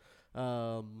wrestling.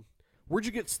 Where'd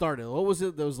you get started? What was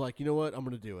it that was like, you know what, I'm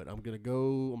going to do it. I'm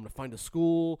going to find a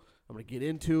school. I'm going to get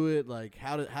into it. Like,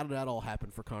 how did that all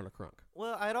happen for Connor Crunk?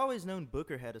 Well, I'd always known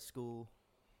Booker had a school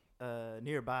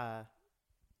nearby.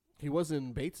 He was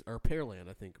in Bates or Pearland,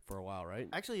 I think, for a while, right?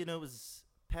 Actually, it was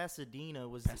Pasadena.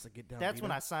 Pasadena. That's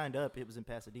when I signed up. It was in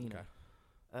Pasadena.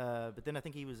 Okay. But then I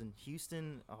think he was in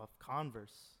Houston off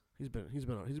Converse. He's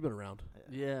been around.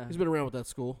 Yeah. He's been around with that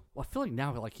school. Well, I feel like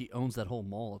now, like, he owns that whole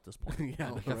mall at this point. Yeah,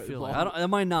 Like, no, I right. feel Well, like I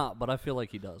might not, but I feel like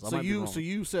he does. I might be wrong. So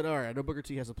you said, all right, I know Booker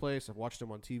T has a place. I've watched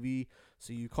him on TV.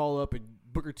 So you call up, and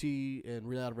Booker T and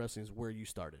Real Out of Wrestling is where you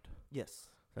started. Yes.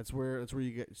 That's where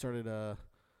you started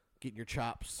getting your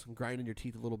chops, and grinding your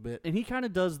teeth a little bit. And he kind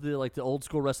of does the old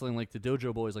school wrestling, like the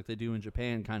dojo boys, like they do in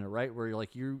Japan, kind of, right? Where you're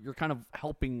like you're kind of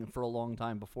helping for a long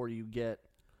time before you get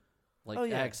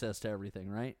access to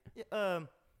everything, right?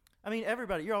 I mean,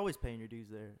 everybody, you're always paying your dues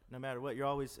there, no matter what. You're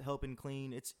always helping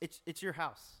clean. It's your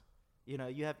house. You know,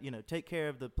 you have take care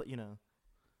of the.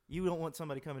 You don't want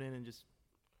somebody coming in and just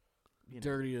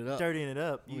dirtying it up. Dirtying it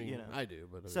up. I mean, I do,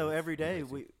 but so every day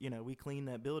we clean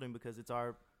that building because it's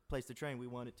our place to train. We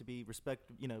want it to be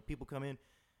respected. People come in.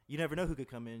 You never know who could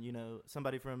come in.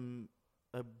 Somebody from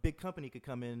a big company could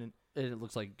come in and it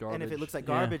looks like garbage. And if it looks like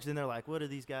garbage, then they're like, "What are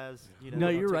these guys?" No,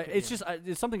 you're right. It's just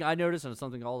it's something I noticed, and it's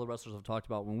something all the wrestlers have talked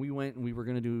about. When we went and we were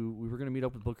gonna meet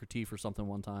up with Booker T for something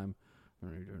one time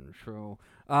during the show.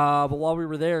 But while we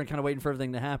were there and kind of waiting for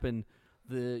everything to happen,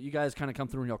 you guys kind of come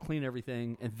through and y'all clean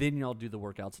everything, and then y'all do the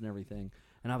workouts and everything.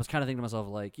 And I was kind of thinking to myself,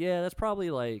 like, yeah, that's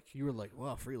probably like... You were like,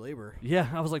 wow, free labor. Yeah,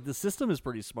 I was like, the system is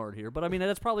pretty smart here. But, I mean,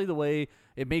 that's probably the way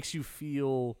it makes you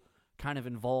feel kind of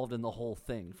involved in the whole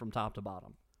thing from top to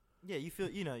bottom. Yeah, you feel,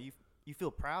 you feel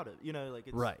proud of, like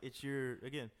it's, right. It's your,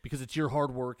 again. Because it's your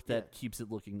hard work that keeps it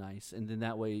looking nice. And then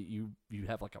that way you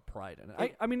have like a pride in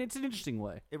it. I mean, it's an interesting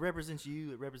way. It represents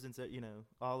you. It represents,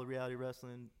 all the reality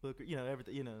wrestling, Booker,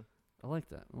 everything, I like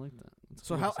that. That's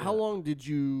so cool how long did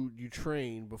you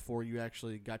train before you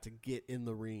actually got to get in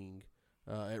the ring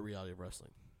at Reality of Wrestling?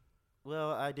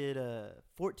 Well, I did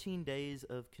 14 days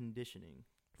of conditioning.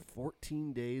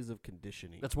 14 days of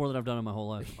conditioning. That's more than I've done in my whole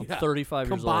life. I'm 35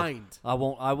 Combined. years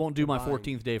old. I won't do my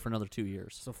 14th day for another 2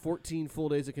 years. So 14 full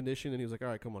days of conditioning, and he was like, all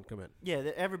right, come in. Yeah,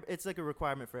 it's like a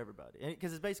requirement for everybody.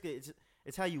 Because it's basically,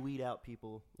 it's how you weed out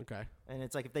people. Okay. And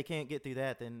it's like, if they can't get through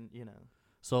that, then,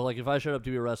 So, like, if I showed up to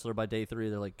be a wrestler by day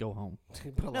 3, they're like, go home.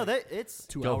 No, it's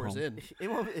 2 hours in.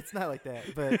 It's not like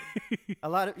that. But a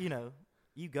lot of,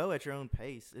 you go at your own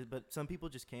pace. But some people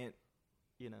just can't,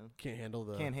 Can't handle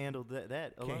that. Alone.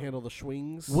 Can't handle the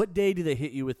swings. What day do they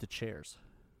hit you with the chairs?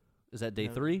 Is that day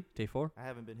 3? Day 4? I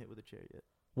haven't been hit with a chair yet.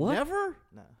 What? Never?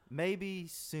 No. Maybe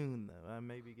soon, though. I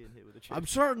may be getting hit with a chair. I'm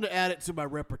starting to add it to my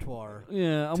repertoire.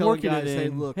 Yeah, I'm Telling working guys, it in. hey,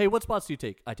 look. Hey, what spots do you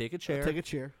take? I take a chair. Take a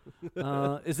chair.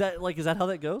 Is that how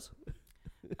that goes?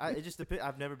 It just depends.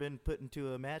 I've never been put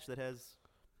into a match that has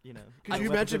you know. Could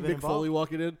you imagine Mick Foley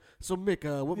walking in? So Mick,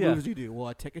 what Yeah. moves do you do? Well,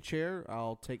 I take a chair.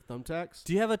 I'll take thumbtacks.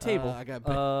 Do you have a table? I got.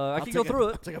 I can go through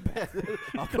it. I'll take a bath.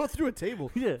 I'll go through a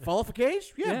table. Yeah. Fall off a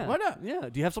cage? Yeah, why not? Yeah.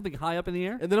 Do you have something high up in the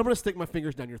air? And then I'm gonna stick my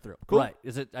fingers down your throat. Cool. Right.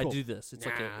 Is it? I Cool. do this. It's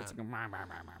like a.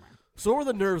 So what were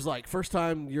the nerves like? First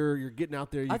time you're getting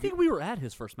out there. I think we were at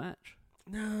his first match.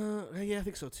 No, yeah, I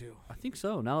think so too. I think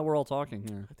so. Now that we're all talking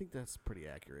here, I think that's pretty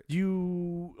accurate.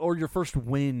 or your first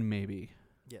win, maybe.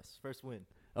 Yes, first win.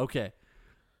 Okay.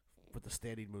 With the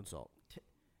standing moonsault.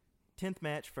 10th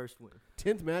match, first win.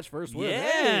 10th match, first win. Yeah.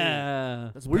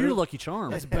 Hey! That's we're your lucky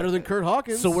charm. That's better than Kurt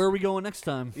Hawkins. So where are we going next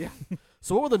time? Yeah.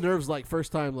 So what were the nerves like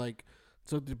first time? Like,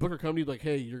 so did Booker come to you like,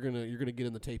 hey, you're gonna get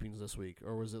in the tapings this week,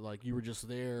 or was it like you were just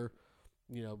there,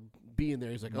 you know, being there?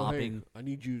 He's like, Mopping. oh, hey, I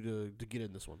need you to get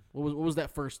in this one. What was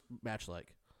that first match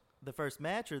like? The first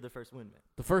match or the first win match?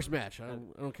 The first match. I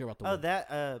don't care about the. Oh, win.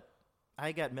 that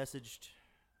I got messaged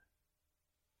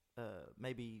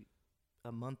maybe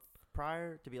a month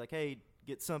prior to be like, hey,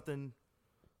 get something.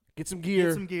 Get some gear.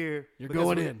 Get some gear. You're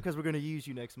going in. because we're going to use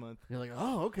you next month. You're like,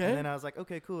 oh, okay. And then I was like,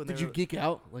 okay, cool. And Did they you were- geek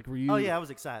out? Like, were you? Oh yeah, I was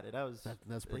excited.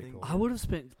 That's pretty cool. I would have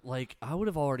spent I would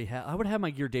have already had. I would have my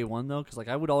gear day one though, because like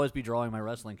I would always be drawing my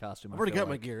wrestling costume. I've I already feel got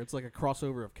my like. gear. It's like a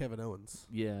crossover of Kevin Owens.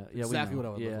 Yeah, yeah, Exactly we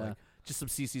know. what I would yeah. look like. Just some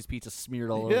CC's pizza smeared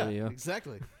all Yeah, over you.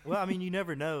 exactly. Well, I mean, you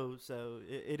never know, so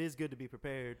it is good to be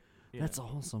prepared. you That's know.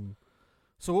 awesome.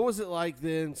 So what was it like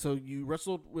then? So you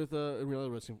wrestled with in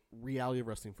Reality of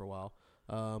Wrestling for a while.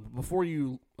 Before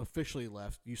you officially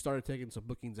left, you started taking some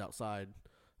bookings outside.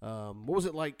 What was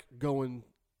it like going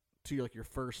to your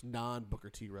first non-Booker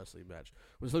T wrestling match?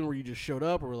 Was it something where you just showed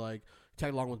up, or like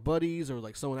tagged along with buddies, or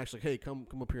like someone actually, hey, come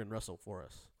up here and wrestle for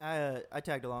us? I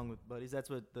tagged along with buddies. That's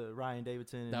what the Ryan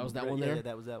Davidson. That and was that Brett- one yeah, there? Yeah,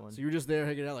 that was that one. So you were just there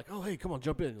hanging out, like, oh, hey, come on,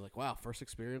 jump in. You're like, wow, first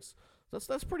experience.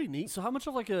 That's pretty neat. So how much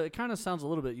of it kind of sounds a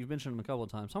little bit, you've mentioned him a couple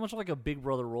of times, how much of like a big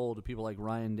brother role do people like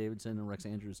Ryan Davidson and Rex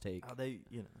Andrews take? Oh, they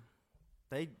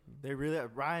really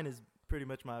Ryan is pretty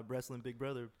much my wrestling big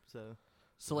brother.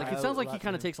 So Like I it owe sounds a like he lot to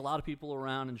kind of him. takes a lot of people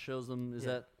around and shows them.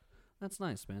 That's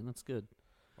nice, man. That's good.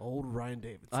 Old Ryan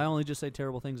Davidson. I only just say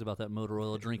terrible things about that motor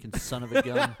oil drinking son of a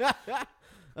gun.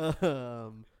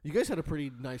 You guys had a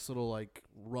pretty nice little like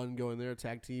run going there,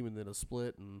 tag team, and then a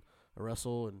split and a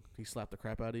wrestle, and he slapped the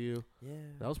crap out of you. yeah,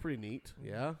 That was pretty neat.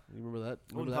 Yeah, you remember that?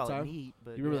 I Remember wouldn't that call time? it neat,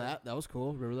 but You remember yeah. that? That was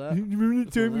cool. Remember that? You remember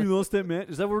the time you lost that match?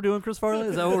 Is that what we're doing, Chris Farley?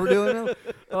 Is that what we're doing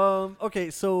now? Okay,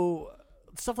 so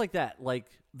stuff like that, like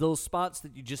those spots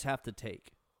that you just have to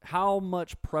take. How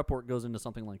much prep work goes into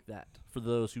something like that for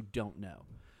those who don't know?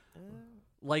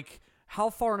 Like, how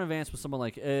far in advance was someone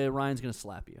like, Ryan's going to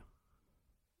slap you?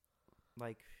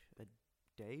 Like a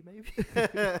day, maybe.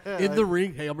 In the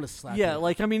ring, hey, I'm gonna slap you. Yeah,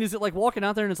 like, I mean, is it like walking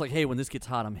out there and it's like, hey, when this gets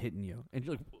hot, I'm hitting you? And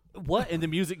you're like, what? And the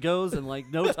music goes and,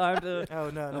 like, no time to... Oh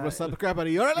no, I'm no. gonna slap the crap out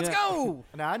of you. All right, let's Yeah. go.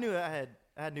 No, I knew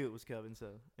I knew it was coming. So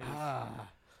it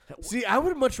was- See, I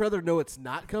would much rather know it's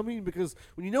not coming, because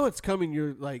when you know it's coming,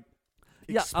 you're like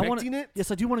expecting it.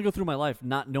 Yes, I do want to go through my life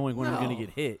not knowing when I'm going No. to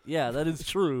get hit. Yeah, that is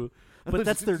true. But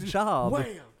that's their job. Wham.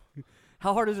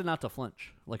 How hard is it not to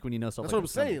flinch? Like when you know something. That's what I'm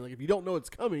saying. Like if you don't know it's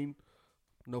coming,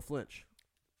 no flinch.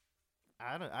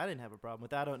 I didn't have a problem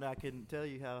with that. I don't know. I couldn't tell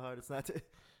you how hard it's not to. I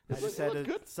It's just like, had well, to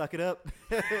good. suck it up.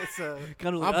 So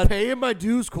Kind of like, I'm paying my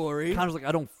dues, Corey. kind of like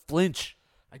I don't flinch.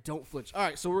 I don't flinch. All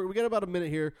right, so we got about a minute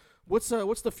here. What's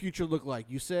the future look like?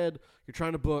 You said you're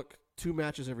trying to book 2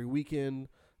 matches every weekend.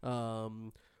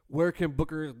 Where can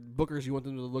bookers you want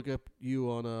them to look up you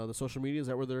on the social media? Is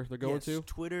that where they're going yes, to?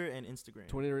 Twitter and Instagram.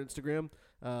 Twitter or Instagram.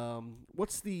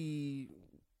 What's the?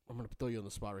 I'm gonna throw you on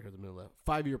the spot right here in the middle of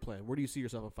that. 5-year plan. Where do you see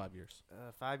yourself in 5 years?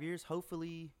 5 years,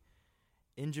 hopefully,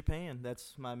 in Japan.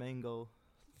 That's my main goal.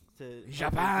 To hopefully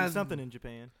Japan. do something in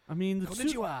Japan. I mean,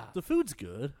 Konnichiwa. the food's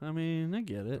good. I mean, I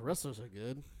get The it. wrestlers are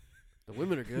good. The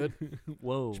women are good.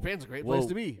 Whoa. Japan's a great Whoa. place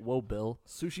to be. Whoa, Bill.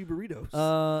 Sushi burritos.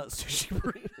 Sushi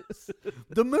burritos.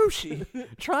 The mochi.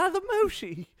 Try the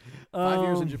mochi. 5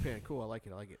 years in Japan. Cool. I like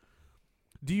it.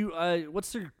 Do you?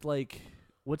 What's their like?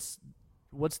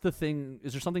 What's the thing?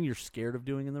 Is there something you're scared of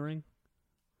doing in the ring?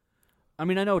 I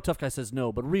mean, I know a tough guy says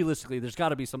no, but realistically, there's got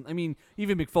to be some. I mean,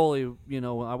 even Mick Foley,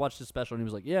 I watched his special and he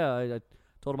was like, "Yeah, I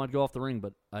told him I'd go off the ring,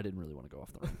 but I didn't really want to go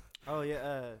off the ring." Oh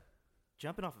yeah,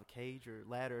 jumping off a cage or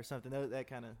ladder or something. That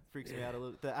kind of freaks me out a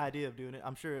little. The idea of doing it.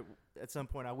 I'm sure at some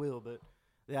point I will, but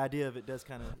the idea of it does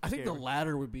kind of. I think the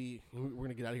ladder would be. We're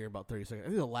gonna get out of here in about 30 seconds. I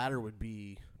think the ladder would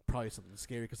be probably something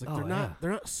scary because Oh,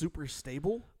 they're not super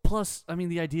stable. Plus, I mean,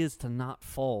 the idea is to not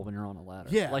fall when you're on a ladder.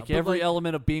 Yeah, like but, every like,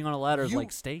 element of being on a ladder is you-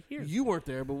 like, stay here. You weren't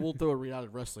there, but we'll throw a reality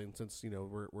wrestling since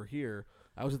we're here.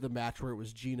 I was at the match where it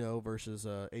was Gino versus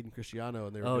Aiden Cristiano,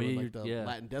 and they were doing like the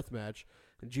Latin death match.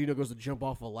 and Gino goes to jump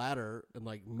off a ladder and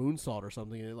like moonsault or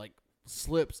something, and it like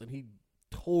slips, and he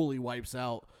totally wipes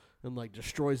out and like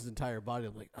destroys his entire body.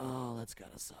 I'm like, oh, that's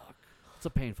gotta suck. It's a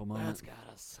painful moment. That's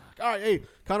gotta suck. All right, hey,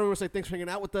 Connor, we want to say thanks for hanging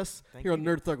out with us here on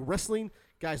Nerd Thug Wrestling.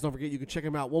 Guys, don't forget, you can check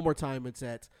him out one more time. It's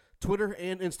at Twitter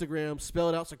and Instagram. Spell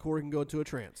it out so Corey can go into a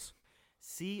trance.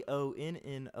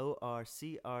 ConnorCrunk.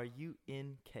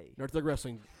 Nerd Thug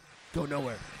Wrestling. Go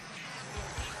nowhere.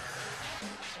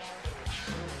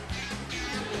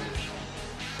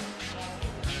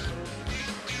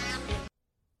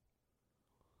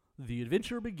 The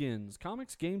Adventure Begins.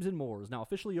 Comics, Games, and More is now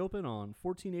officially open on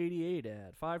 1488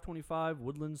 at 525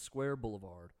 Woodland Square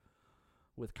Boulevard.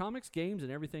 With comics, games,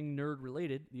 and everything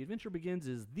nerd-related, The Adventure Begins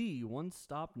is the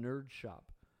one-stop nerd shop.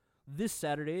 This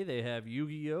Saturday, they have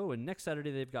Yu-Gi-Oh!, and next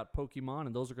Saturday, they've got Pokemon,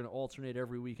 and those are going to alternate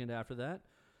every weekend after that.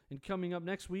 And coming up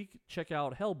next week, check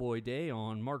out Hellboy Day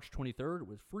on March 23rd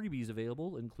with freebies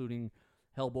available, including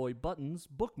Hellboy buttons,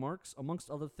 bookmarks, amongst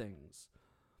other things.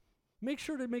 Make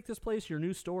sure to make this place your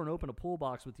new store and open a pull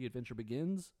box with The Adventure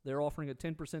Begins. They're offering a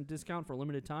 10% discount for a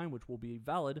limited time, which will be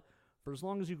valid for as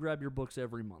long as you grab your books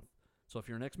every month. So if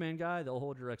you're an X-Men guy, they'll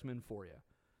hold your X-Men for you.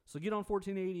 So get on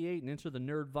 1488 and enter the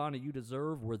Nerdvana you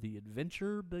deserve, where the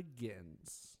adventure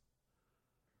begins.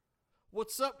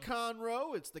 What's up,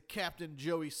 Conroe? It's the Captain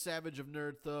Joey Savage of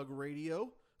Nerd Thug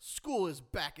Radio. School is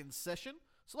back in session,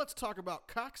 so let's talk about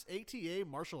Cox ATA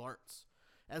Martial Arts.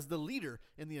 As the leader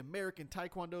in the American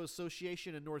Taekwondo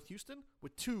Association in North Houston,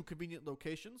 with 2 convenient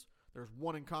locations, there's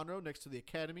one in Conroe next to the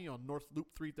Academy on North Loop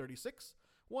 336,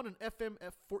 one in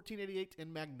FMF 1488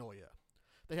 in Magnolia.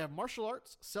 They have martial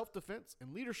arts, self-defense,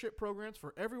 and leadership programs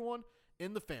for everyone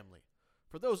in the family.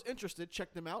 For those interested,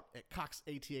 check them out at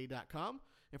coxata.com.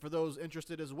 And for those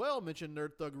interested as well, mention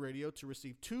Nerd Thug Radio to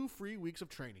receive 2 free weeks of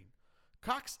training.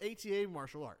 Cox ATA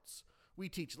Martial Arts. We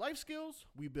teach life skills,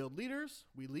 we build leaders,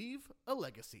 we leave a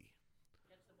legacy.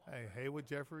 Hey, Haywood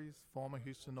Jeffries, former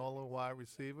Houston Oilers wide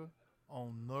receiver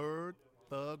on Nerd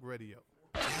Thug Radio.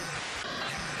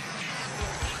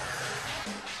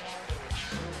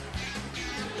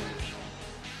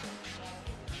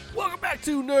 Welcome back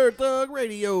to Nerd Thug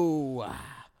Radio.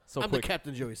 So I'm quick. the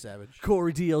Captain Joey Savage.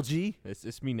 Corey DLG.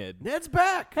 It's me, Ned. Ned's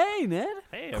back. Hey, Ned.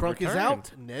 Hey, Crunk is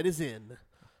out. Ned is in.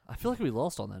 I feel like we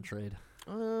lost on that trade.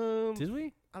 Did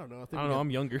we? I don't know. I don't know. I'm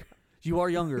younger. You are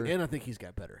younger. And I think he's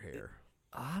got better hair.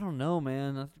 I don't know,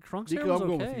 man. Crunk's hair Nico, was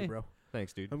I'm okay. going with you, bro.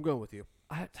 Thanks, dude. I'm going with you.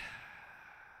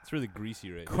 It's really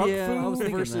greasy right now. Crunk Yeah, I was Fu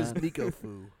thinking versus that. Nico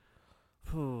Fu.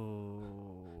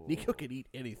 Oh. Nico could eat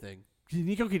anything.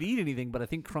 Nico could eat anything, but I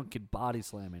think Crunk could body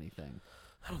slam anything.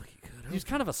 I don't think he could. He's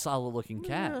kind of a solid-looking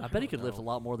cat. Yeah, I bet he I could don't lift a know.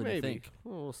 lot more than you Maybe. think.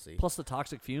 Well, we'll see. Plus the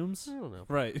toxic fumes. I don't know.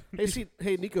 Right.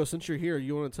 Hey, Nico, since you're here,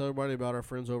 you want to tell everybody about our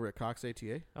friends over at Cox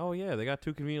ATA? Oh yeah, they got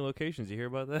 2 convenient locations. You hear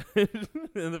about that?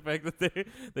 And the fact that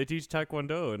they teach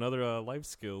Taekwondo and other life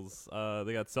skills.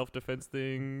 They got self-defense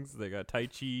things. They got Tai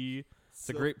Chi. It's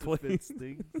a great place.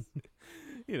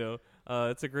 You know,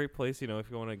 it's a great place. You know, if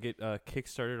you want to get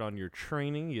kick-started on your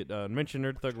training, you mention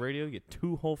Nerd Thug Radio. You get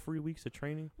 2 whole free weeks of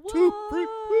training. What? 2 free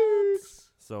weeks.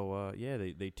 So yeah,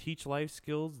 they teach life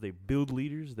skills. They build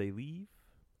leaders. They leave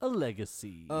A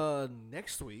legacy.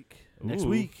 Next week. Next Ooh.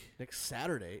 week. Next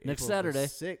Saturday. Next April the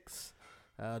Saturday. 6th.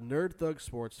 Nerd Thug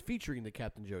Sports, featuring the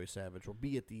Captain Joey Savage, will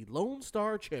be at the Lone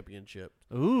Star Championship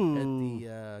Ooh. at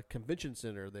the Convention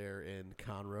Center there in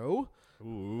Conroe.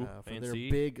 Ooh, For their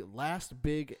fancy. last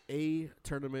big A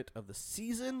tournament of the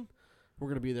season. We're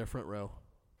going to be there front row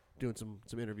doing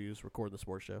some interviews, recording the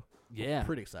sports show. Yeah.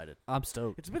 Pretty excited. I'm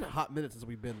stoked. It's been a hot minute since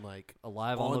we've been like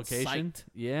Alive on location. site.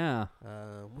 Yeah.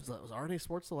 Was RNA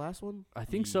Sports the last one? I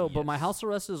think so, but my Yes. house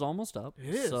arrest is almost up.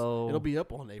 It is. So It'll be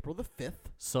up on April the 5th.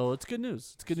 So it's good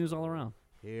news. It's good news all around.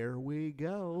 Here we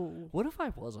go. What if I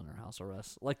was under house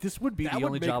arrest? Like, this would be That the would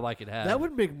only make- job I could have. That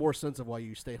would make more sense of why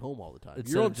you stay home all the time.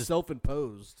 Instead You're of on just-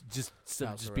 self-imposed. just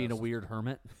house being a arrest. weird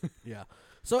hermit. Yeah.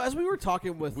 So as we were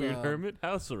talking with Weird hermit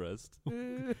house arrest.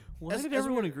 Why As- did as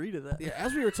everyone we- agree to that? Yeah,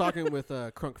 as we were talking with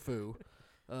Crunk Fu,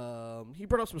 he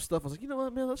brought up some stuff. I was like, you know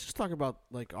what, man, let's just talk about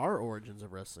like our origins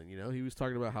of wrestling. You know, he was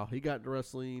talking about how he got into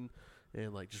wrestling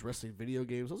and like just wrestling video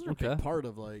games. Those are a Okay. big part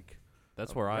of like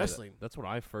That's of where wrestling. That's when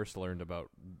I first learned about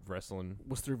wrestling.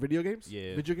 was through video games.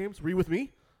 Yeah. Video games. Were you with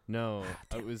me? No,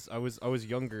 I was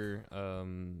younger.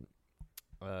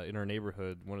 In our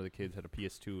neighborhood, one of the kids had a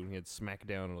PS2 and he had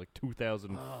SmackDown in like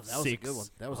 2006. Oh, that was a good one.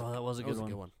 That was Oh, a that was a good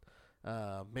good one.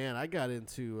 Man, I got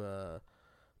into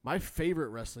my favorite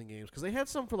wrestling games, because they had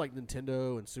some for like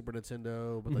Nintendo and Super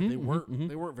Nintendo, but like they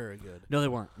weren't very good. No, they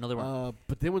weren't. No, they weren't.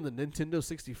 But then when the Nintendo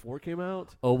 64 came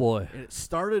out, Oh boy. and it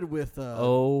started with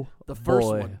Oh the first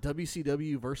boy. one,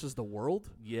 WCW versus the World.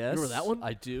 Yes. Remember that one?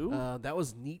 I do. That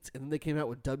was neat. And then they came out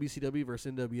with WCW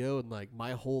versus NWO, and like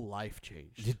my whole life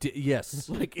changed. Yes.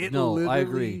 Like it No, literally, I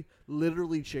agree.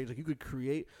 literally changed. Like you could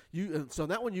create and so on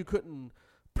that one you couldn't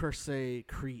per se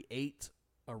create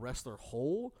a wrestler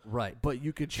whole, Right. but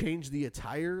you could change the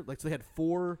attire. Like so they had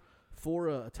four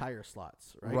attire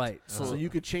slots, right? Right. So you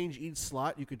could change each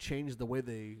slot. You could change the way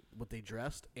what they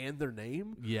dressed and their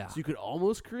name. Yeah. So you could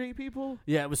almost create people.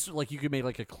 Yeah, it was like you could make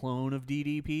like a clone of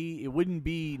DDP. It wouldn't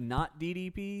be not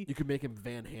DDP. You could make him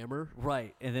Van Hammer.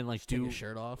 Right. And then like Just take do his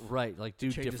shirt off. Right, like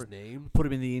do Change different his name. put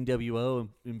him in the NWO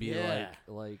and be Yeah.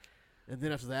 like And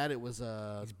then after that, it was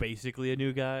He's basically a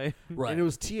new guy. right. and it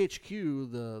was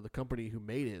THQ, the company who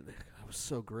made it. That was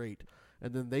so great.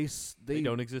 And then they They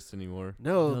don't exist anymore.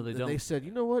 no, they they don't. said,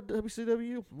 you know what,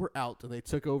 WCW, we're out, and they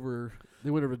took over. They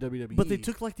went over to WWE. But they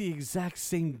took like the exact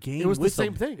same game. It was the with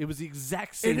same them. thing. It was the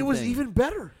exact same and it was thing. even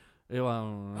better. Oh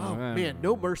Oh man,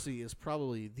 No Mercy is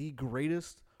probably the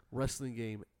greatest wrestling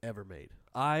game ever made.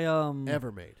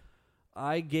 Ever made.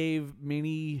 I gave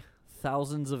many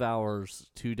thousands of hours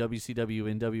to WCW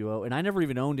NWO, and I never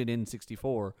even owned an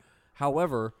N64.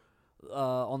 However,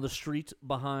 on the street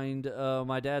behind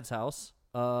my dad's house,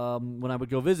 when I would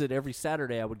go visit every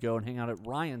Saturday, I would go and hang out at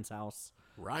Ryan's house.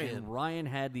 And Ryan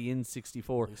had the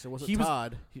N64. At least it wasn't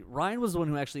Todd. Ryan was the one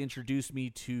who actually introduced me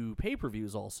to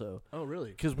pay-per-views also. Oh,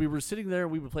 really? Because we were sitting there,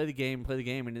 we would play the game,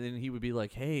 and then he would be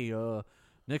like, hey,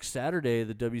 next Saturday,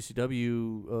 the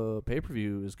WCW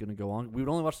pay-per-view is going to go on. We would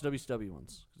only watch the WCW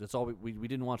ones. That's all. We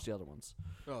didn't watch the other ones.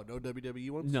 Oh, no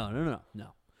WWE ones?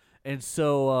 No. And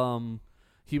so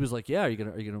he was like, yeah, are you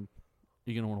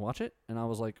gonna want to watch it? And I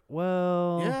was like,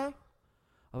 well, Yeah.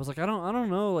 I was like, I don't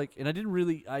know, like, and I didn't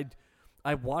really,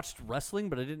 I watched wrestling,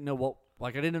 but I didn't know what,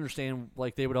 like, I didn't understand,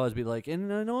 like, they would always be like,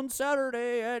 and on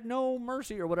Saturday at No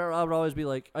Mercy or whatever, I would always be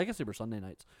like, I guess they were Sunday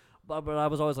nights, but I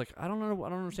was always like, I don't know, I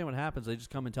don't understand what happens. They just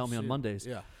come and tell me on Mondays.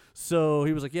 Yeah. So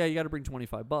he was like, yeah, you got to bring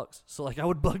 $25. So like I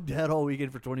would bug Dad all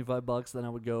weekend for $25. Then I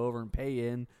would go over and pay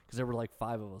in because there were like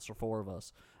 5 of us or 4 of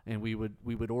us, and we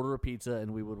would order a pizza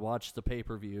and we would watch the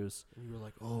pay-per-views. And you were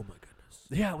like, oh my goodness.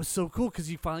 Yeah, it was so cool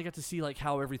because you finally got to see like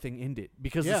how everything ended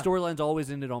because Yeah. the storylines always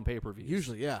ended on pay-per-views.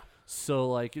 Usually, yeah. So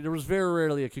like there was very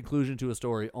rarely a conclusion to a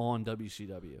story on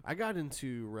WCW, I got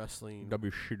into wrestling.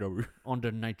 WCW. on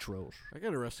the Nitros. I got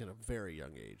into wrestling at a very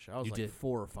young age. I was You like did.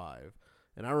 4 or 5.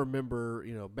 And I remember,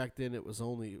 back then there was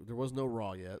no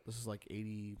Raw yet. This is like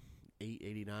 88,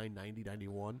 89, 90,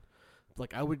 91.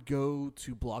 Like I would go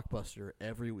to Blockbuster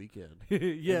every weekend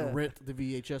Yeah. and rent the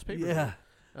VHS paper. Yeah.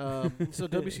 So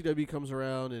WCW comes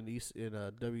around and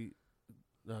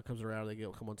comes around. They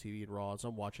come on TV and Raw, so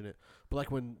I'm watching it. But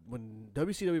like when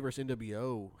WCW versus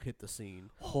NWO hit the scene,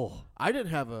 Oh. I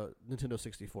didn't have a Nintendo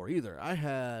 64 either. I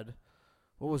had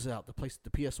what was out the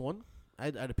PS1. I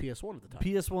had a PS1 at the time.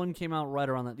 PS1 came out right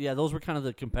around that. Yeah, those were kind of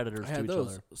the competitors I to had each those.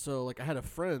 other. So like I had a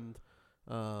friend,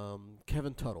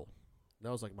 Kevin Tuttle.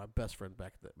 That was like my best friend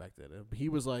back then. And he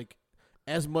was like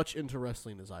as much into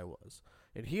wrestling as I was,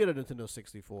 and he had a Nintendo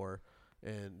 64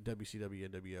 and WCW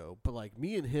NWO. But like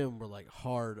me and him were like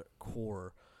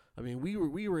hardcore. I mean, we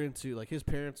were into like his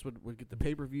parents would get the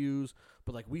pay-per-views,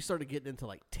 but like we started getting into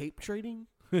like tape trading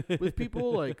with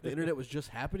people. Like the internet was just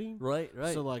happening. Right.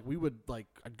 So like we would like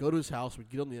I'd go to his house, we'd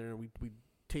get on the internet, we'd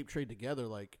tape trade together,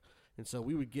 like, and so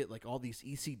we would get like all these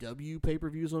ECW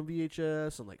pay-per-views on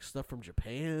VHS and like stuff from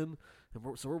Japan,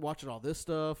 and so we're watching all this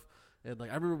stuff, and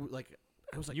like I remember like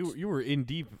I was like You were in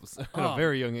deep at Oh, a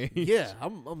very young age. yeah, I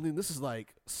mean this is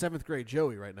like 7th grade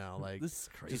Joey right now, like This is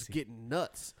crazy. just getting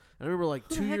nuts. And I remember like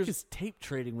Who 2 the heck years is tape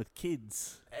trading with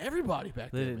kids? everybody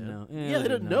back They then, didn't man. know. Yeah, they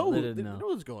didn't know. They They didn't didn't know know.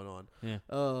 what was going on. Yeah.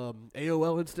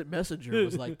 AOL Instant Messenger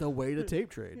was like the way to tape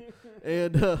trade.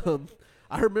 And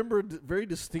I remember very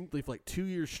distinctly for like 2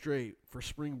 years straight for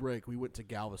spring break, we went to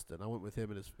Galveston. I went with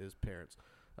him and his parents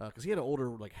because he had an older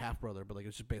like half brother, but like it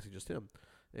was just basically just him.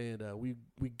 And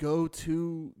we go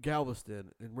to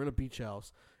Galveston and rent a beach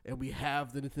house, and we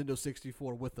have the Nintendo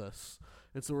 64 with us.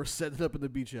 And so we're setting up in the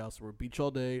beach house. We're beach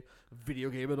all day, video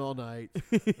gaming all night.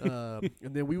 And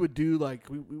then we would do like,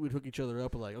 we would hook each other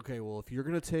up and like, okay, well, if you're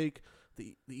going to take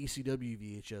the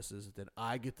ECW VHSs, then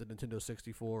I get the Nintendo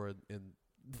 64 and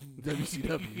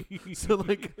WCW. So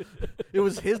like, it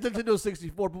was his Nintendo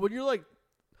 64. But when you're like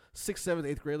 6th, 7th,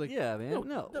 8th grade, like, Yeah, man. you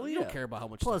No. don't, you don't care about how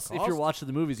much Plus, stuff if you're costs. watching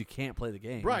the movies, you can't play the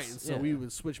games. Right, and so Yeah. we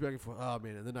would switch back and forth. Oh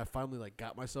man! And then I finally like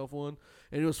got myself one,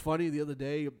 and it was funny. The other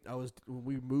day, when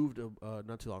we moved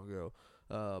not too long ago,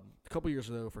 A couple years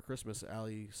ago for Christmas,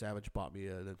 Ali Savage bought me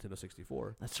a Nintendo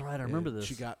 64. That's right. I remember And this.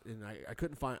 She got, and I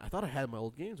couldn't find. I thought I had my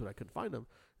old games, but I couldn't find them.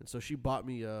 And so she bought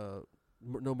me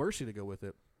No Mercy to go with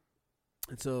it.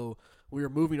 And so we were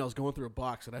moving. I was going through a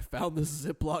box, and I found this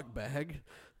Ziploc bag.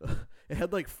 It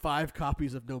had like 5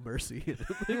 copies of No Mercy in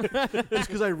it. Just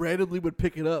because I randomly would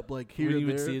pick it up, like here when and you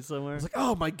would there. see it I somewhere. was like,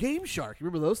 "Oh, my Game Shark! You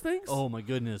remember those things?" Oh my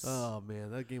goodness. Oh man,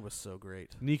 that game was so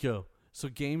great. Nico. So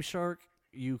Game Shark,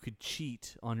 you could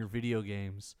cheat on your video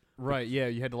games. Right, yeah,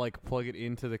 you had to like plug it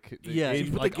into the Yeah, You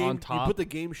in, put like the game, on top. You put the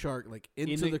Game Shark like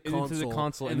into the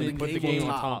console, and then the put the game game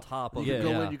on on top. top. of You it. could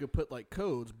go yeah. in, you could put like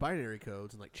codes, binary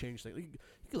codes, and like change things. You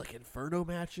could like Inferno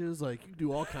matches, like you could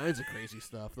do all kinds of crazy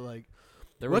stuff. Like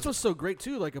that's what's so great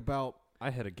too. Like about I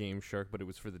had a Game Shark, but it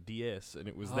was for the DS, and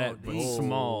it was Oh, that but neat.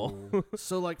 small.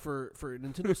 so like for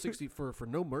Nintendo 60 for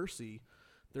No Mercy,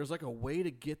 there's like a way to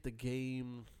get the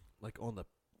game like on the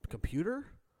computer,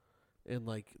 and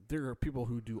like there are people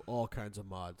who do all kinds of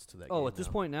mods to that. Oh, game at this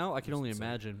now. point now, I can It's only insane.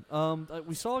 imagine.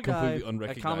 We saw a guy Completely at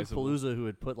unrecognizable. Comicpalooza who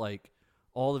had put like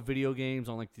all the video games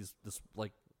on like this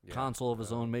like Yeah. console of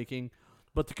his own making,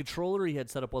 but the controller he had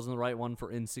set up wasn't the right one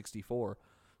for N64.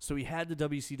 So he had the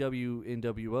WCW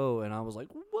NWO, and I was like,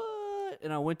 "What?"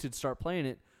 And I went to start playing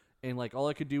it, and like all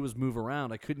I could do was move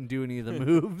around. I couldn't do any of the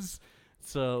moves,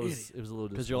 so it was a little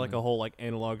Because you're like a disappointing. whole like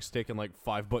analog stick and like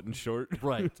 5 buttons short.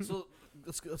 right. So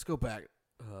let's go back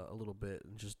a little bit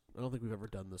and just I don't think we've ever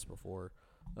done this before.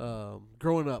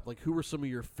 Growing up, like who were some of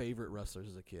your favorite wrestlers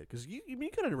as a kid? Because you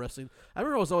got into wrestling. I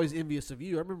remember I was always envious of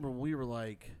you. I remember when we were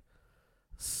like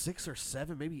 6 or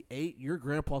 7, maybe 8. Your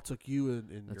grandpa took you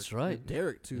and That's your, right. and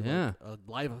Derek to Yeah. like,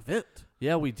 a live event.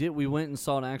 Yeah, we did. We went and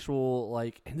saw an actual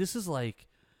like, and this is like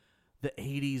the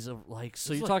 80s of like. So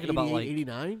This you're is talking about like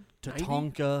 89, 90?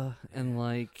 Tatanka and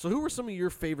like. So who were some of your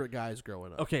favorite guys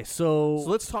growing up? Okay, so So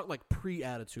let's talk like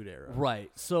pre-Attitude Era. right.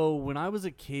 So when I was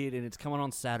a kid, and it's coming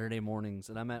on Saturday mornings,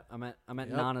 and I'm at Yep.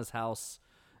 Nana's house,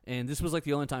 and this was like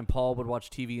the only time Paul would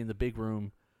watch TV in the big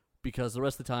room, because the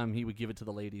rest of the time he would give it to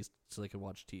the ladies so they could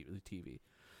watch TV.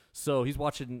 So he's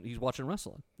watching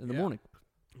wrestling in the Yeah. morning.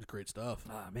 Great stuff.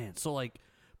 Ah, man. So, like,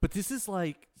 but this is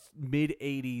like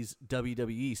mid-'80s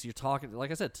WWE. So you're talking, like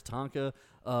I said, Tatanka,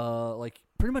 like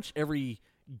pretty much every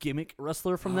gimmick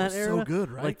wrestler from that so era.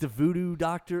 good, right? Like the Voodoo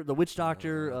Doctor, the Witch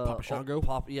Doctor, Papa Shango?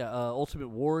 Ultimate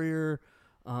Warrior,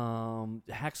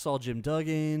 Hacksaw Jim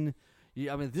Duggan.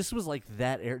 Yeah, I mean, this was like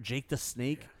that era. Jake the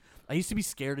Snake. I used to be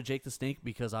scared of Jake the Snake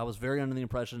because I was very under the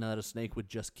impression that a snake would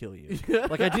just kill you.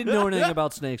 Like, I didn't know anything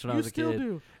about snakes when I was a still kid.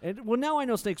 do. And well, now I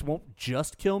know snakes won't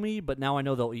just kill me, but now I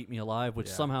know they'll eat me alive, which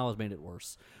Yeah. somehow has made it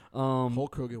worse.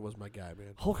 Hulk Hogan was my guy,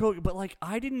 man. Hulk Hogan, but like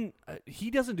I didn't. He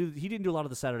didn't do a lot of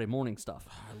the Saturday morning stuff.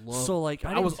 I love. So like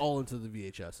I was didn't- all into the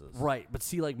VHSs. right, but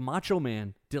see, like Macho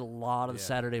Man did a lot of the Yeah.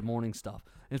 Saturday morning stuff,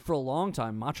 and for a long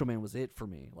time, Macho Man was it for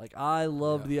me. Like I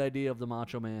loved Yeah. the idea of the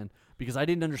Macho Man because I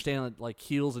didn't understand like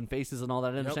heels and faces and all that.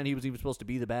 I didn't Yep. understand he was even supposed to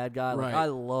be the bad guy. Like Right. I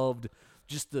loved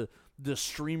just the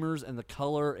streamers and the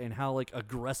color and how like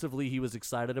aggressively he was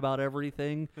excited about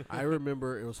everything. I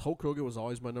remember it was Hulk Hogan was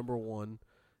always my number one,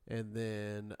 and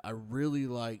then I really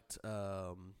liked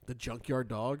the Junkyard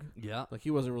Dog. Yeah. Like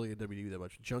he wasn't really in WWE that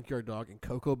much. Junkyard Dog and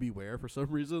Coco Beware for some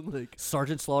reason. Like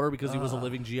Sergeant Slaughter because he was a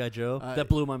living GI Joe. I- That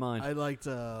blew my mind. I liked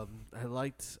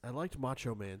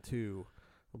Macho Man too,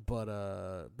 but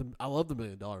I love the $1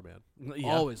 Million Man.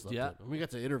 Yeah. Always loved Yeah. it. When we got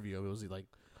to interview him, it was like.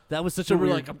 That was such So a we're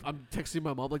weird. like, I'm texting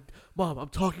my mom, like, Mom, I'm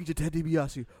talking to Ted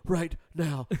DiBiase right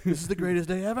now. This is the greatest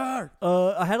day ever.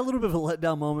 I had a little bit of a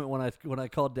letdown moment when I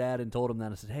called Dad and told him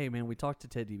that. I said, "Hey, man, we talked to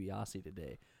Ted DiBiase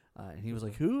today," and he was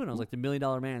like, "Who?" And I was like, "The $1 Million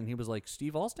Man." And he was like,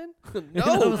 "Steve Austin?" No,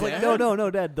 I was like, Dad. "No,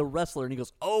 Dad, the wrestler." And he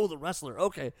goes, "Oh, the wrestler.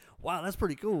 Okay, wow, that's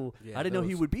pretty cool. Yeah, I didn't know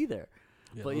he those- would be there."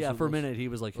 Yeah, but those yeah, are- for a those- minute he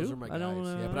was like, Those "Who?" are my I guys. don't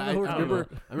know. Yeah, but I I don't know who we're talking remember,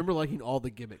 about. I remember liking all the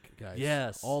gimmick guys.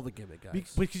 Yes. all the gimmick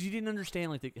guys. Because you didn't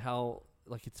understand like how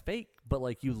like it's fake, but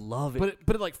like you love it.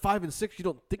 but at like 5 and 6, you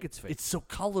don't think it's fake. it's so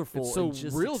colorful. It's so and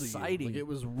just real exciting. to you. Like, it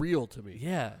was real to me.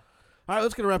 Yeah. All right,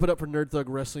 let's gonna wrap it up for Nerd Thug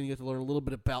Wrestling. You get to learn a little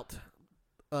bit about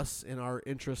us and our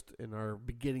interest and our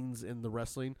beginnings in the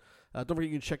wrestling. Don't forget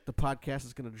you can check the podcast.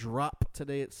 It's gonna drop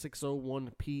today at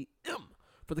 6:01 p.m.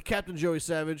 For the Captain Joey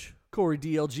Savage. Corey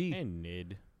DLG. And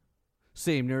Nid.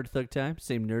 Same Nerd Thug time,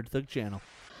 same Nerd Thug channel.